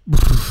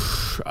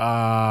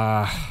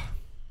 I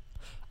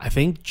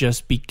think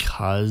just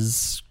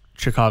because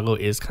Chicago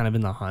is kind of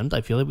in the hunt,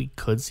 I feel like we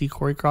could see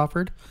Corey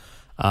Crawford.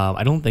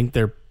 I don't think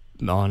they're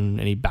on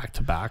any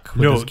back-to-back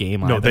with this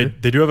game either. No,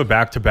 they do have a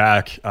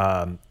back-to-back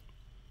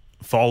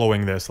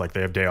following this. Like, they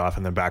have day off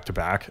and then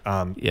back-to-back.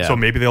 So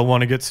maybe they'll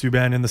want to get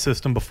Subban in the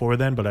system before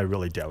then, but I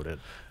really doubt it.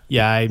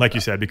 Yeah, like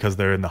you said, because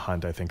they're in the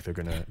hunt, I think they're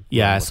gonna.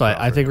 Yeah, so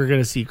I think we're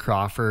gonna see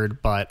Crawford,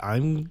 but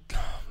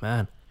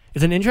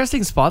it's an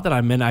interesting spot that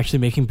I'm in actually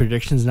making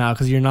predictions now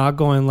because you're not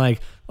going like,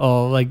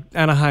 oh, like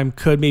Anaheim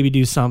could maybe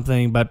do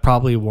something, but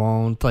probably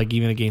won't. Like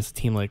even against a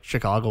team like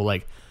Chicago,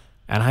 like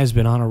Anaheim's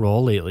been on a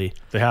roll lately.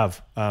 They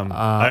have.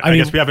 I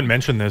guess we haven't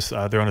mentioned this.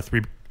 They're on a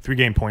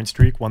three-game point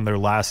streak. Won their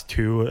last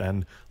 2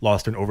 and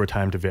lost in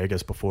overtime to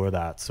Vegas before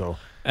that. So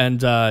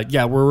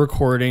we're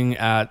recording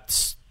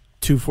at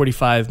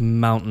 2:45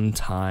 Mountain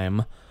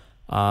Time.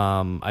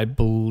 I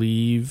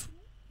believe,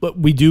 but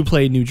we do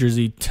play New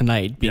Jersey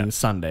tonight, being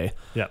Sunday.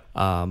 Yeah.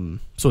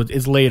 So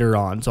it's later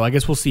on. So I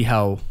guess we'll see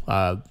how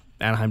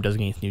Anaheim does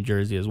against New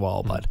Jersey as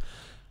well. But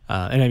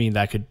and I mean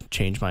that could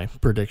change my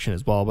prediction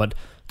as well. But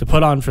to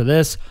put on for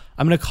this,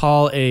 I'm going to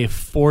call a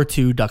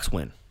 4-2 Ducks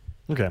win.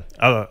 Okay.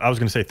 I was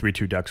going to say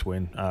 3-2 Ducks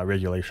win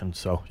regulation.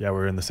 So yeah,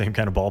 we're in the same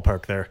kind of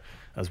ballpark there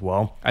as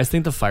well. I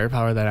think the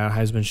firepower that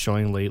Anaheim's been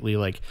showing lately,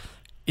 like,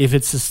 if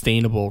it's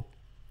sustainable,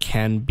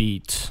 can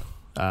beat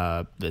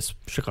this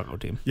Chicago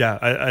team. Yeah,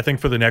 I think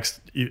for the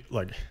next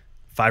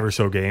 5 or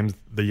so games,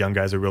 the young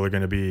guys are really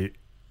going to be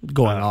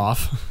going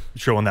off,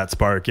 showing that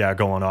spark. Yeah,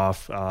 going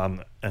off,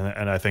 and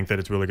I think that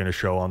it's really going to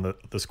show on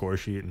the score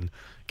sheet and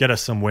get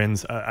us some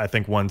wins. I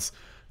think once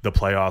the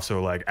playoffs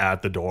are like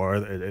at the door,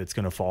 it's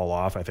going to fall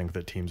off. I think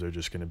that teams are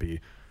just going to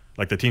be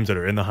like the teams that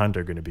are in the hunt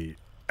are going to be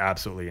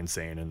absolutely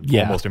insane and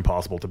almost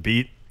impossible to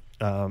beat.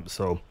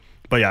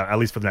 But yeah, at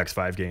least for the next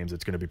 5 games,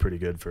 it's going to be pretty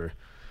good for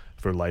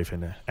life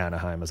in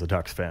Anaheim as a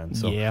Ducks fan.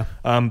 So, yeah.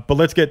 But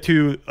let's get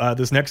to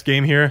this next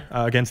game here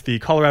against the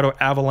Colorado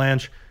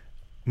Avalanche,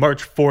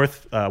 March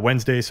 4th,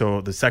 Wednesday.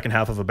 So the second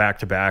half of a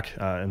back-to-back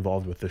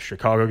involved with the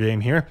Chicago game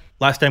here.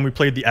 Last time we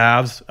played the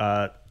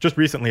Avs, just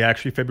recently,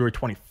 actually, February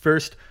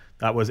 21st.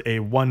 That was a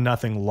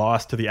 1-0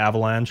 loss to the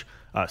Avalanche.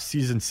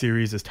 Season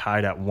series is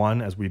tied at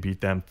 1 as we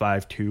beat them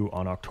 5-2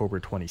 on October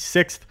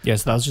 26th.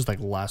 Yes, that was just like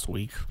last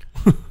week.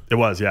 It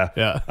was, yeah.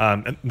 Yeah.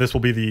 And this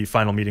will be the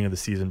final meeting of the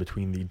season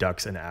between the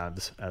Ducks and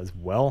Avs as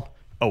well.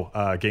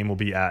 Game will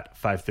be at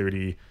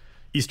 5:30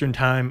 Eastern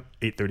Time,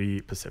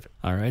 8:30 Pacific.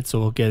 All right, so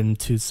we'll get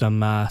into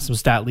some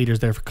stat leaders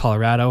there for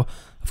Colorado.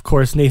 Of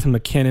course, Nathan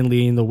MacKinnon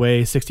leading the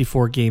way,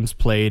 64 games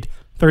played,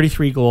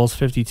 33 goals,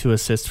 52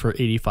 assists for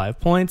 85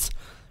 points.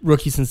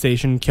 Rookie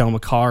sensation, Kale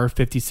McCarr,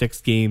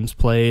 56 games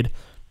played,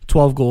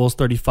 12 goals,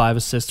 35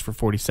 assists for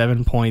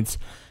 47 points.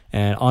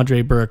 And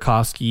Andrei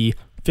Burakovsky,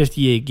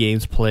 58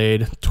 games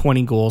played,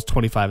 20 goals,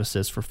 25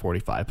 assists for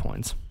 45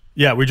 points.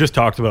 Yeah, we just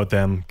talked about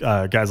them.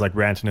 Guys like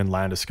Rantanen and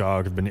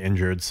Landeskog have been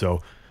injured,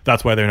 so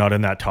that's why they're not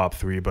in that top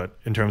 3. But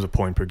in terms of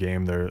point per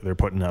game, they're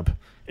putting up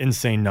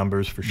insane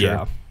numbers for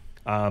sure.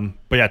 Yeah.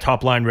 But yeah,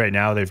 top line right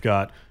now, they've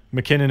got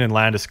McKinnon and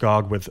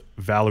Landeskog with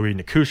Valerie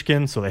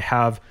Nikushkin. So they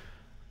have,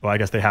 well, I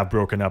guess they have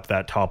broken up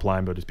that top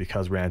line, but it's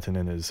because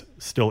Rantanen is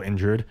still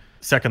injured.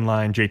 Second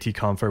line, JT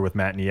Compher with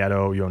Matt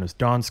Nieto, Jonas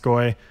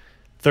Donskoy.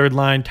 Third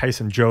line,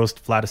 Tyson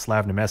Jost,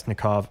 Vladislav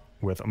Nemesnikov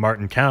with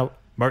Martin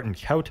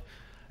Kaut.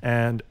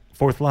 And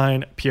fourth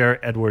line,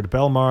 Pierre-Edouard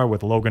Bellemare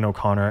with Logan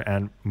O'Connor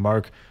and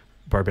Mark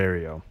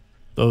Barberio.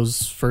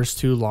 Those first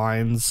two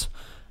lines,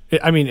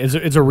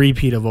 it's a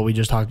repeat of what we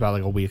just talked about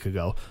like a week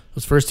ago.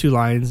 Those first two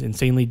lines,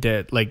 insanely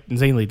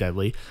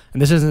deadly.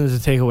 And this isn't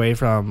to take away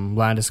from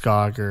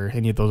Landeskog or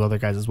any of those other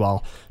guys as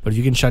well. But if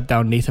you can shut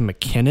down Nathan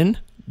McKinnon,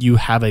 you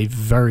have a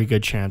very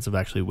good chance of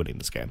actually winning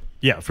this game.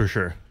 Yeah, for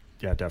sure.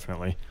 Yeah,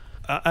 definitely.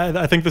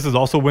 I think this is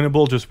also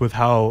winnable just with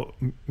how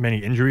many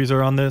injuries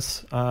are on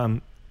this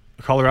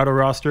Colorado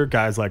roster.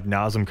 Guys like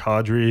Nazem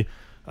Kadri,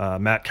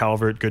 Matt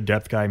Calvert, good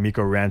depth guy,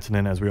 Mikko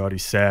Rantanen, as we already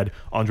said,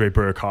 Andrei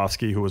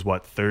Burakovsky, who was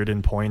third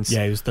in points.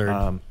 Yeah, he was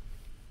third.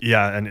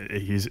 Yeah, and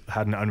he's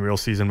had an unreal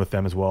season with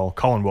them as well.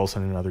 Colin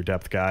Wilson, another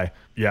depth guy.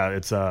 Yeah,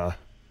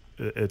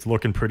 it's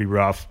looking pretty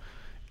rough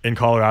in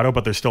Colorado,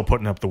 but they're still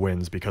putting up the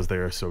wins because they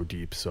are so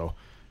deep. So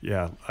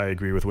yeah, I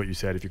agree with what you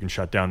said. If you can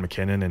shut down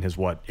McKinnon and his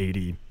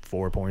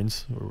 84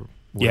 points or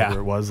whatever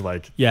it was,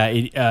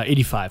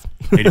 85.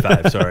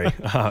 85, sorry.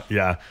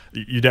 Yeah,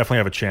 you definitely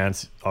have a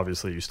chance.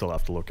 Obviously, you still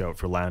have to look out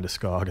for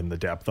Landeskog and the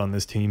depth on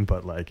this team,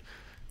 but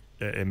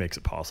it makes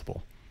it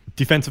possible.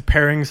 Defensive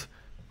pairings,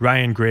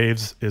 Ryan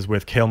Graves is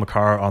with Cale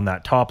Makar on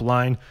that top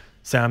line.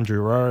 Sam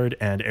Girard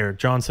and Eric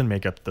Johnson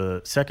make up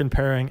the second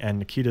pairing, and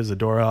Nikita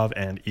Zadorov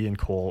and Ian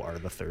Cole are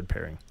the third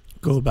pairing.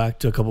 Go back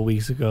to a couple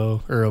episodes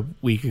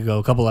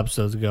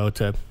ago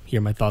to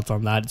hear my thoughts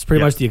on that. It's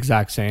pretty much the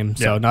exact same,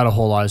 so not a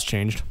whole lot has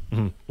changed.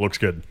 Mm-hmm. Looks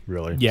good,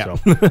 really. Yeah. So.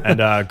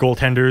 And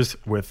goaltenders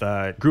with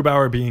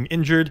Grubauer being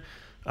injured,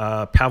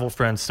 Pavel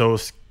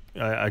Francouz,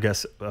 I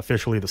guess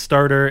officially the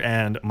starter,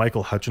 and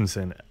Michael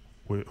Hutchinson,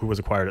 who was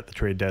acquired at the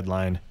trade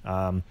deadline,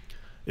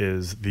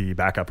 is the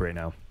backup right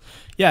now.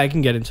 Yeah, I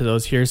can get into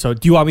those here. So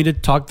do you want me to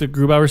talk the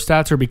Grubauer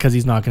stats, or because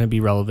he's not going to be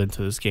relevant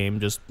to this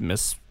game, just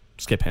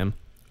skip him?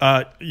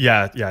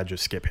 Yeah,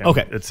 just skip him.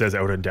 Okay. It says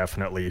out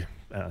indefinitely,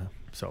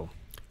 so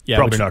yeah,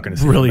 probably not going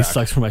to see really him back.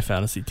 Sucks for my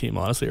fantasy team,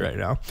 honestly, right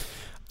now.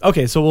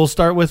 Okay, so we'll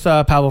start with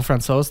Pavel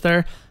Francouz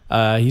there.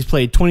 He's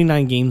played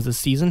 29 games this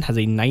season, has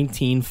a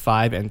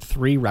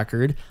 19-5-3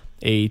 record,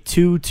 a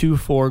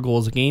 2.24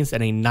 goals against,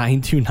 and a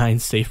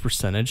 9.29 save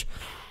percentage.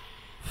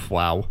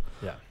 Wow.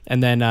 Yeah.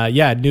 And then,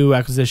 new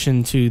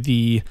acquisition to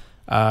the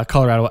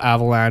Colorado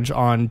Avalanche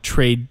on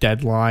trade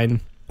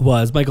deadline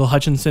was Michael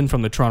Hutchinson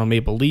from the Toronto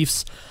Maple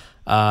Leafs.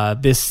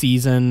 This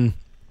season,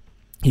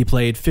 he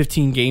played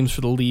 15 games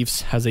for the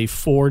Leafs, has a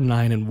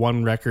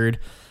 4.9-1 record,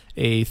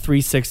 a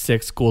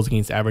 3.66 goals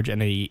against average,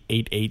 and a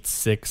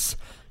 8.86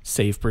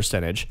 save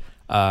percentage.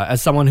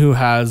 As someone who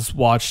has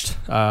watched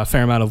a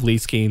fair amount of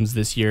Leafs games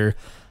this year,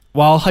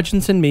 while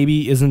Hutchinson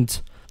maybe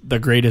isn't the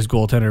greatest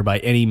goaltender by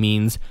any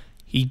means,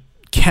 he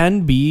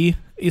can be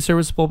a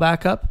serviceable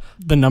backup.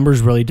 The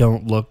numbers really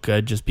don't look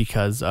good just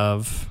because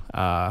of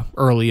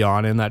early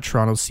on in that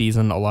Toronto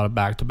season, a lot of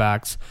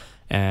back-to-backs,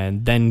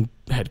 and then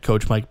head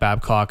coach Mike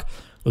Babcock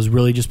was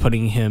really just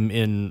putting him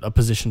in a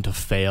position to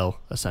fail,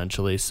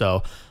 essentially.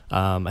 So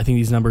I think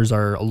these numbers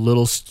are a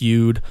little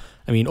skewed.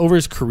 I mean, over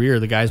his career,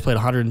 the guy's played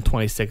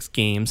 126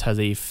 games, has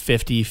a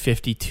 50,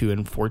 52,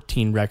 and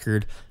 14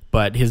 record,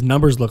 but his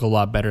numbers look a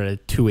lot better at a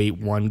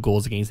 2.81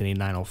 goals against and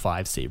a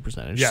 9.05 save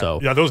percentage.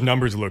 Yeah, those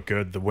numbers look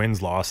good. The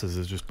wins, losses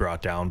is just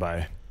brought down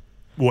by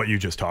what you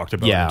just talked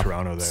about in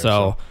Toronto there.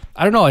 So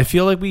I don't know. I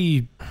feel like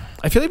we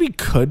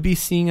could be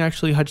seeing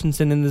actually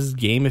Hutchinson in this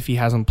game if he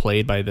hasn't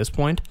played by this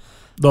point.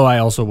 Though I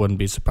also wouldn't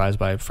be surprised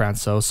by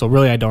Francouz. So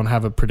really, I don't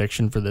have a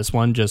prediction for this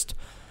one.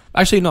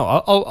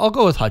 I'll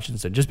go with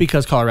Hutchinson just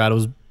because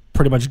Colorado's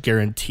pretty much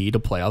guaranteed a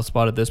playoff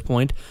spot at this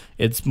point.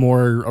 It's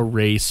more a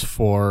race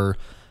for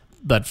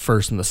that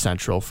first in the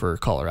Central for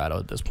Colorado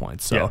at this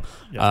point. So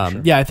sure.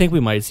 I think we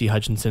might see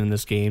Hutchinson in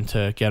this game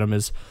to get him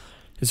his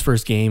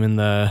first game in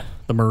the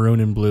maroon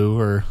and blue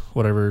or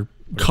whatever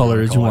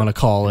colors you want to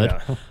call it.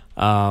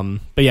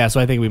 Yeah. So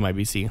I think we might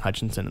be seeing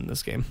Hutchinson in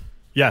this game.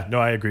 Yeah, no,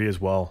 I agree as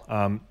well.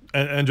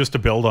 And just to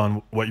build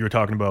on what you were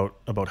talking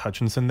about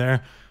Hutchinson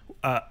there,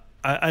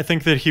 I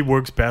think that he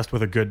works best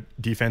with a good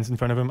defense in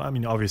front of him. I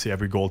mean, obviously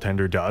every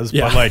goaltender does,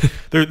 but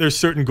there's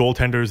certain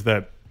goaltenders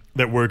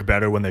that work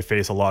better when they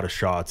face a lot of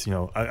shots. You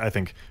know, I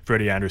think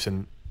Freddie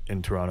Anderson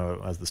in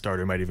Toronto as the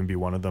starter might even be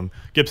one of them.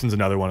 Gibson's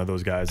another one of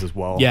those guys as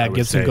well. Yeah,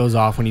 Gibson goes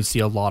off when you see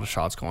a lot of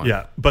shots going.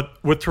 Yeah, but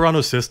with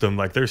Toronto's system,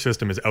 their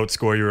system is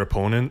outscore your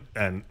opponent,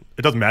 and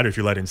it doesn't matter if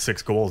you let in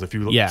 6 goals. If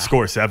you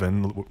score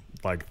 7,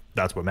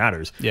 that's what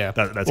matters. Yeah,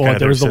 that's kind of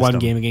there was the system. one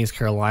game against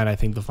Carolina. I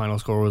think the final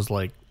score was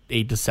 8-7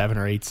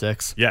 or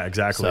 8-6. Yeah,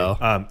 exactly.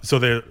 So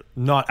they're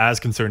not as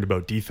concerned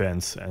about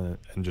defense and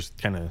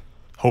just kind of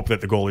hope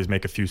that the goalies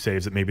make a few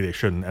saves that maybe they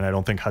shouldn't. And I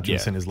don't think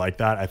Hutchinson is like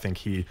that. I think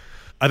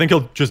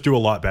he'll just do a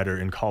lot better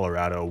in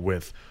Colorado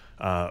with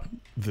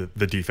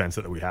the defense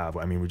that we have.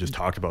 I mean, we just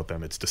talked about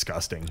them. It's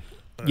disgusting.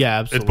 Yeah,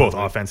 absolutely. It's both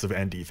offensive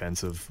and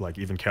defensive. Like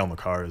even Cale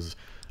Makar is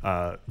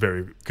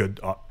very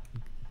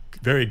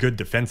good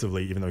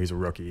defensively, even though he's a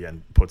rookie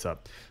and puts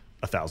up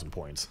 1,000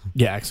 points.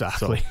 Yeah,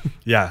 exactly. So,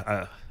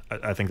 yeah,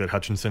 I think that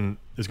Hutchinson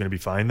is going to be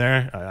fine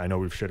there. I know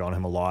we've shit on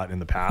him a lot in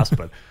the past,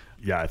 but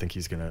yeah, I think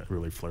he's going to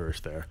really flourish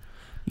there.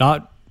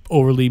 Not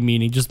overly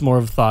meaning, just more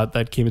of a thought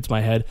that came into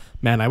my head.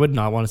 Man, I would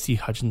not want to see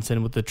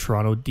Hutchinson with the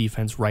Toronto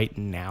defense right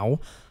now.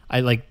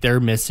 They're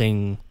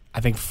missing,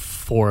 I think,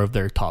 4 of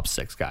their top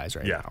 6 guys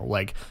right now.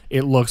 Like,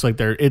 it looks like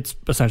it's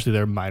essentially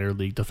their minor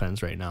league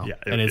defense right now. Yeah,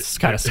 and it's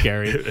kind of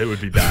scary. It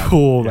would be bad.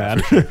 Cool, man.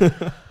 For sure.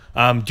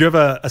 Do you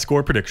have a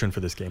score prediction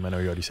for this game? I know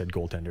you already said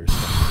goaltenders.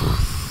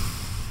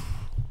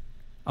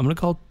 I'm going to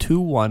call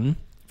 2-1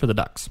 for the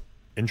Ducks.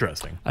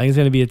 Interesting. I think it's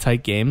going to be a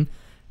tight game,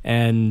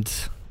 and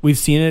we've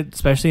seen it,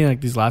 especially in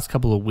like these last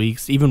couple of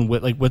weeks, even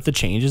with the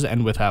changes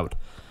and without,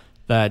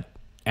 that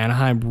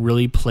Anaheim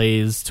really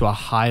plays to a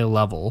high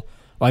level.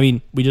 Well, I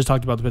mean, we just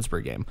talked about the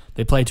Pittsburgh game.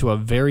 They play to a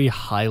very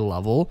high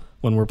level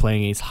when we're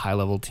playing against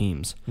high-level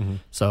teams. Mm-hmm.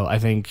 So I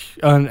think,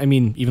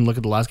 even look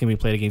at the last game we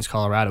played against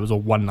Colorado. It was a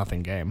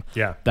 1-0 game.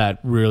 Yeah. That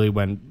really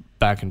went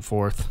back and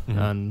forth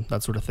and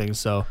that sort of thing.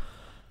 So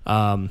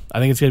I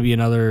think it's going to be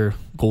another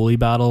goalie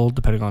battle,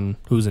 depending on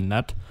who's in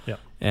net. Yeah.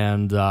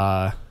 And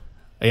I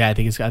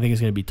think it's going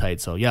to be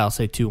tight. So yeah, I'll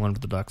say 2-1 for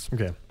the Ducks.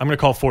 Okay, I'm going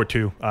to call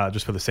 4-2,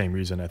 just for the same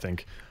reason. I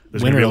think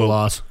there's win or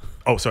loss.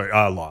 Oh, sorry,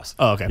 loss.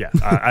 Oh, okay. Yeah,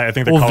 I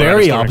think.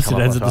 Very opposite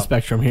ends of the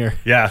spectrum here.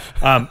 Yeah,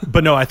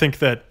 but no, I think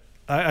that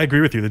I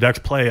agree with you. The Ducks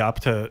play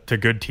up to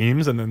good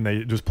teams, and then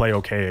they just play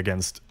okay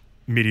against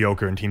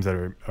mediocre and teams that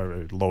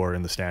are lower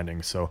in the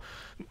standings. So,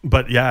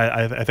 but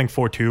yeah, I think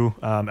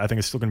 4-2. I think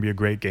it's still going to be a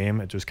great game.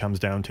 It just comes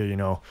down to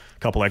a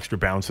couple extra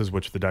bounces,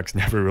 which the Ducks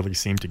never really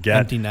seem to get.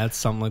 Empty nets,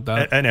 something like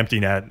that. An empty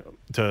net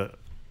to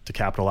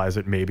capitalize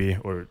it, maybe,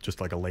 or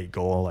just like a late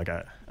goal. Like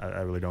I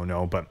really don't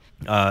know, but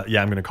I'm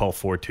going to call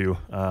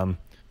 4-2.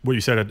 What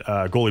you said,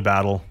 a goalie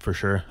battle for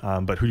sure.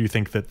 But who do you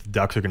think that the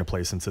Ducks are going to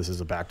play, since this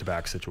is a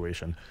back-to-back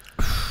situation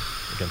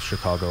against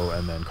Chicago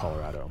and then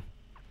Colorado?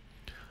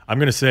 I'm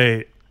going to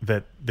say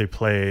that they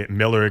play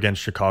Miller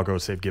against Chicago,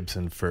 save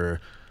Gibson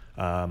for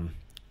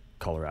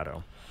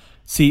Colorado.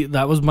 See,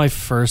 that was my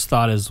first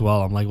thought as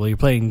well. I'm like, well, you're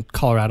playing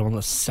Colorado in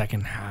the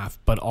second half,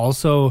 but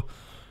also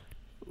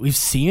we've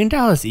seen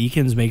Dallas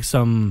Eakins make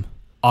some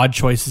odd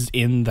choices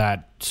in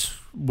that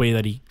way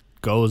that he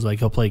goes. Like,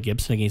 he'll play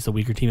Gibson against a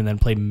weaker team and then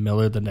play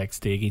Miller the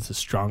next day against a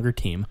stronger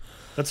team.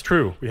 That's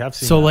true. We have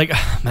seen so that.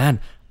 Like, man,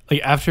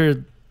 like after,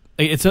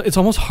 like, it's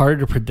almost hard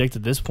to predict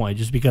at this point,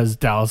 just because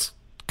Dallas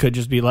could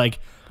just be like,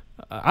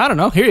 I don't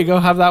know, here you go,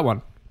 have that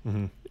one.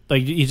 Mm-hmm.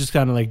 Like, he just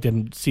kind of like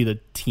didn't see the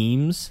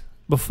teams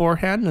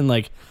beforehand, and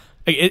like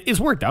it's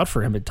worked out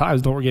for him at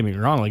times. Don't get me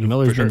wrong. Like,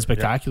 Miller's been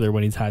spectacular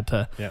when he's had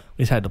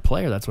to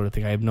play or that sort of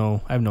thing. I have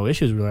no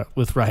issues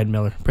with Ryan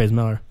Miller. Praise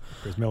Miller.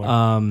 Praise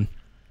Miller.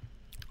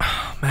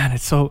 Man,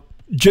 it's so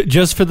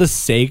just for the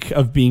sake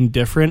of being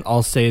different,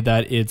 I'll say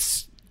that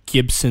it's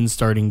Gibson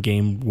starting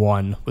game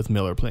 1 with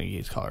Miller playing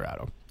against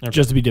Colorado,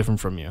 just to be different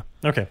from you.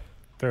 Okay,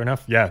 fair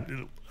enough. Yeah,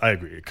 I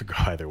agree. It could go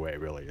either way,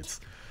 really.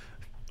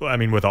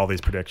 With all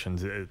these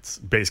predictions, it's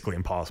basically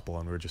impossible,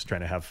 and we're just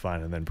trying to have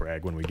fun and then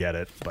brag when we get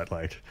it. But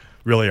like,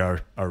 really, our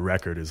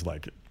record is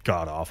like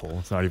god awful.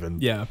 It's not even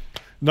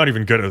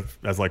good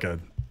as like a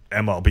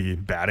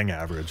MLB batting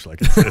average.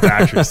 Like, it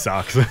actually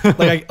sucks.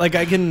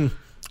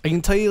 I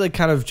can tell you, like,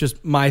 kind of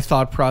just my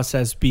thought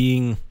process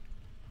being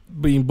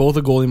both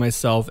a goalie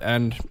myself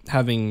and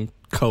having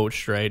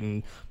coached, right,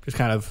 and just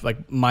kind of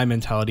like my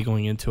mentality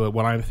going into it,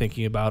 what I'm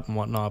thinking about and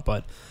whatnot.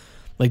 But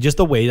like, just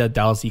the way that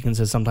Dallas Eakins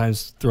has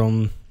sometimes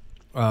thrown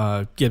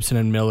Gibson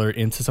and Miller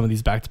into some of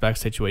these back-to-back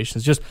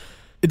situations, just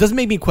it doesn't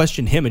make me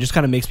question him. It just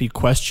kind of makes me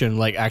question,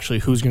 like, actually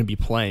who's going to be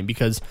playing,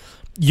 because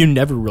you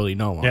never really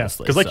know,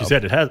 honestly. Because like you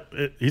said,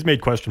 he's made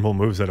questionable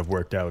moves that have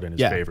worked out in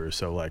his favor.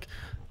 So like,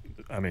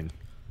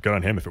 good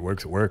on him. If it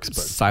works, it works. But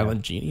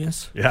silent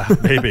genius. Yeah,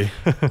 maybe.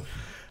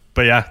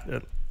 But yeah,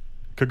 it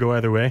could go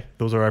either way.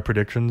 Those are our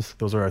predictions.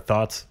 Those are our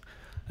thoughts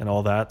and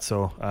all that.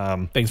 So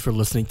thanks for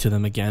listening to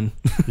them again.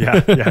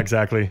 yeah,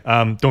 exactly.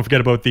 Don't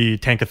forget about the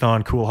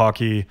Tankathon Cool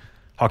Hockey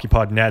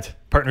HockeyPod.net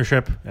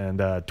partnership,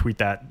 and tweet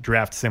that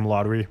Draft Sim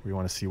Lottery. We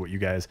want to see what you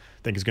guys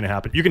think is going to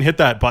happen. You can hit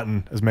that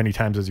button as many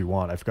times as you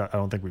want. I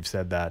don't think we've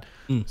said that.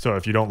 So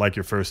if you don't like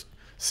your first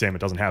sim, it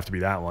doesn't have to be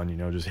that one.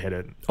 Just hit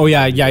it. Oh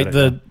yeah.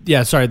 The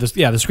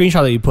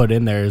screenshot that you put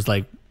in there is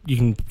like, you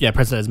can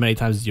press it as many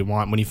times as you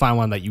want. When you find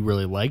one that you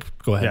really like,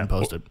 go ahead and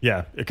post it.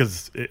 Yeah,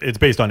 because it's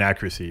based on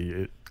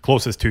accuracy.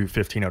 Closest to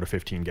 15 out of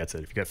 15 gets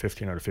it. If you get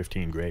 15 out of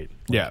 15, great.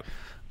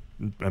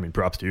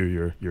 Props to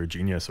you. You're a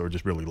genius, or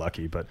just really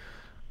lucky. But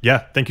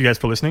yeah, thank you guys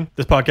for listening.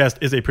 This podcast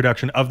is a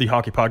production of the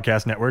Hockey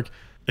Podcast Network.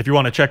 If you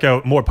want to check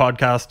out more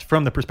podcasts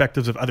from the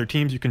perspectives of other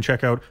teams, you can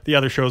check out the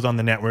other shows on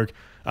the network.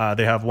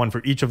 They have one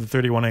for each of the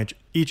 31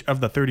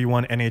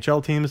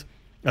 NHL teams.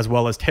 as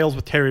well as Tales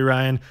with Terry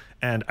Ryan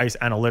and Ice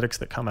Analytics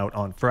that come out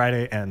on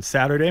Friday and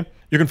Saturday.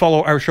 You can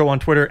follow our show on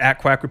Twitter at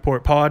Quack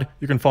Report Pod.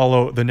 You can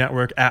follow the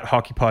network at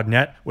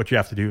HockeyPodNet, which you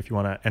have to do if you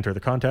want to enter the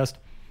contest.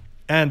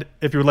 And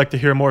if you would like to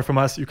hear more from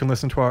us, you can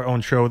listen to our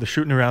own show, The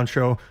Shootin' Around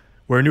Show,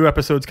 where new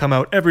episodes come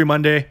out every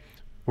Monday,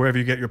 wherever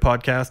you get your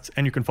podcasts.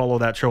 And you can follow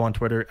that show on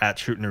Twitter at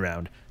Shootin'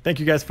 Around. Thank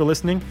you guys for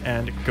listening,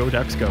 and go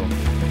Ducks go.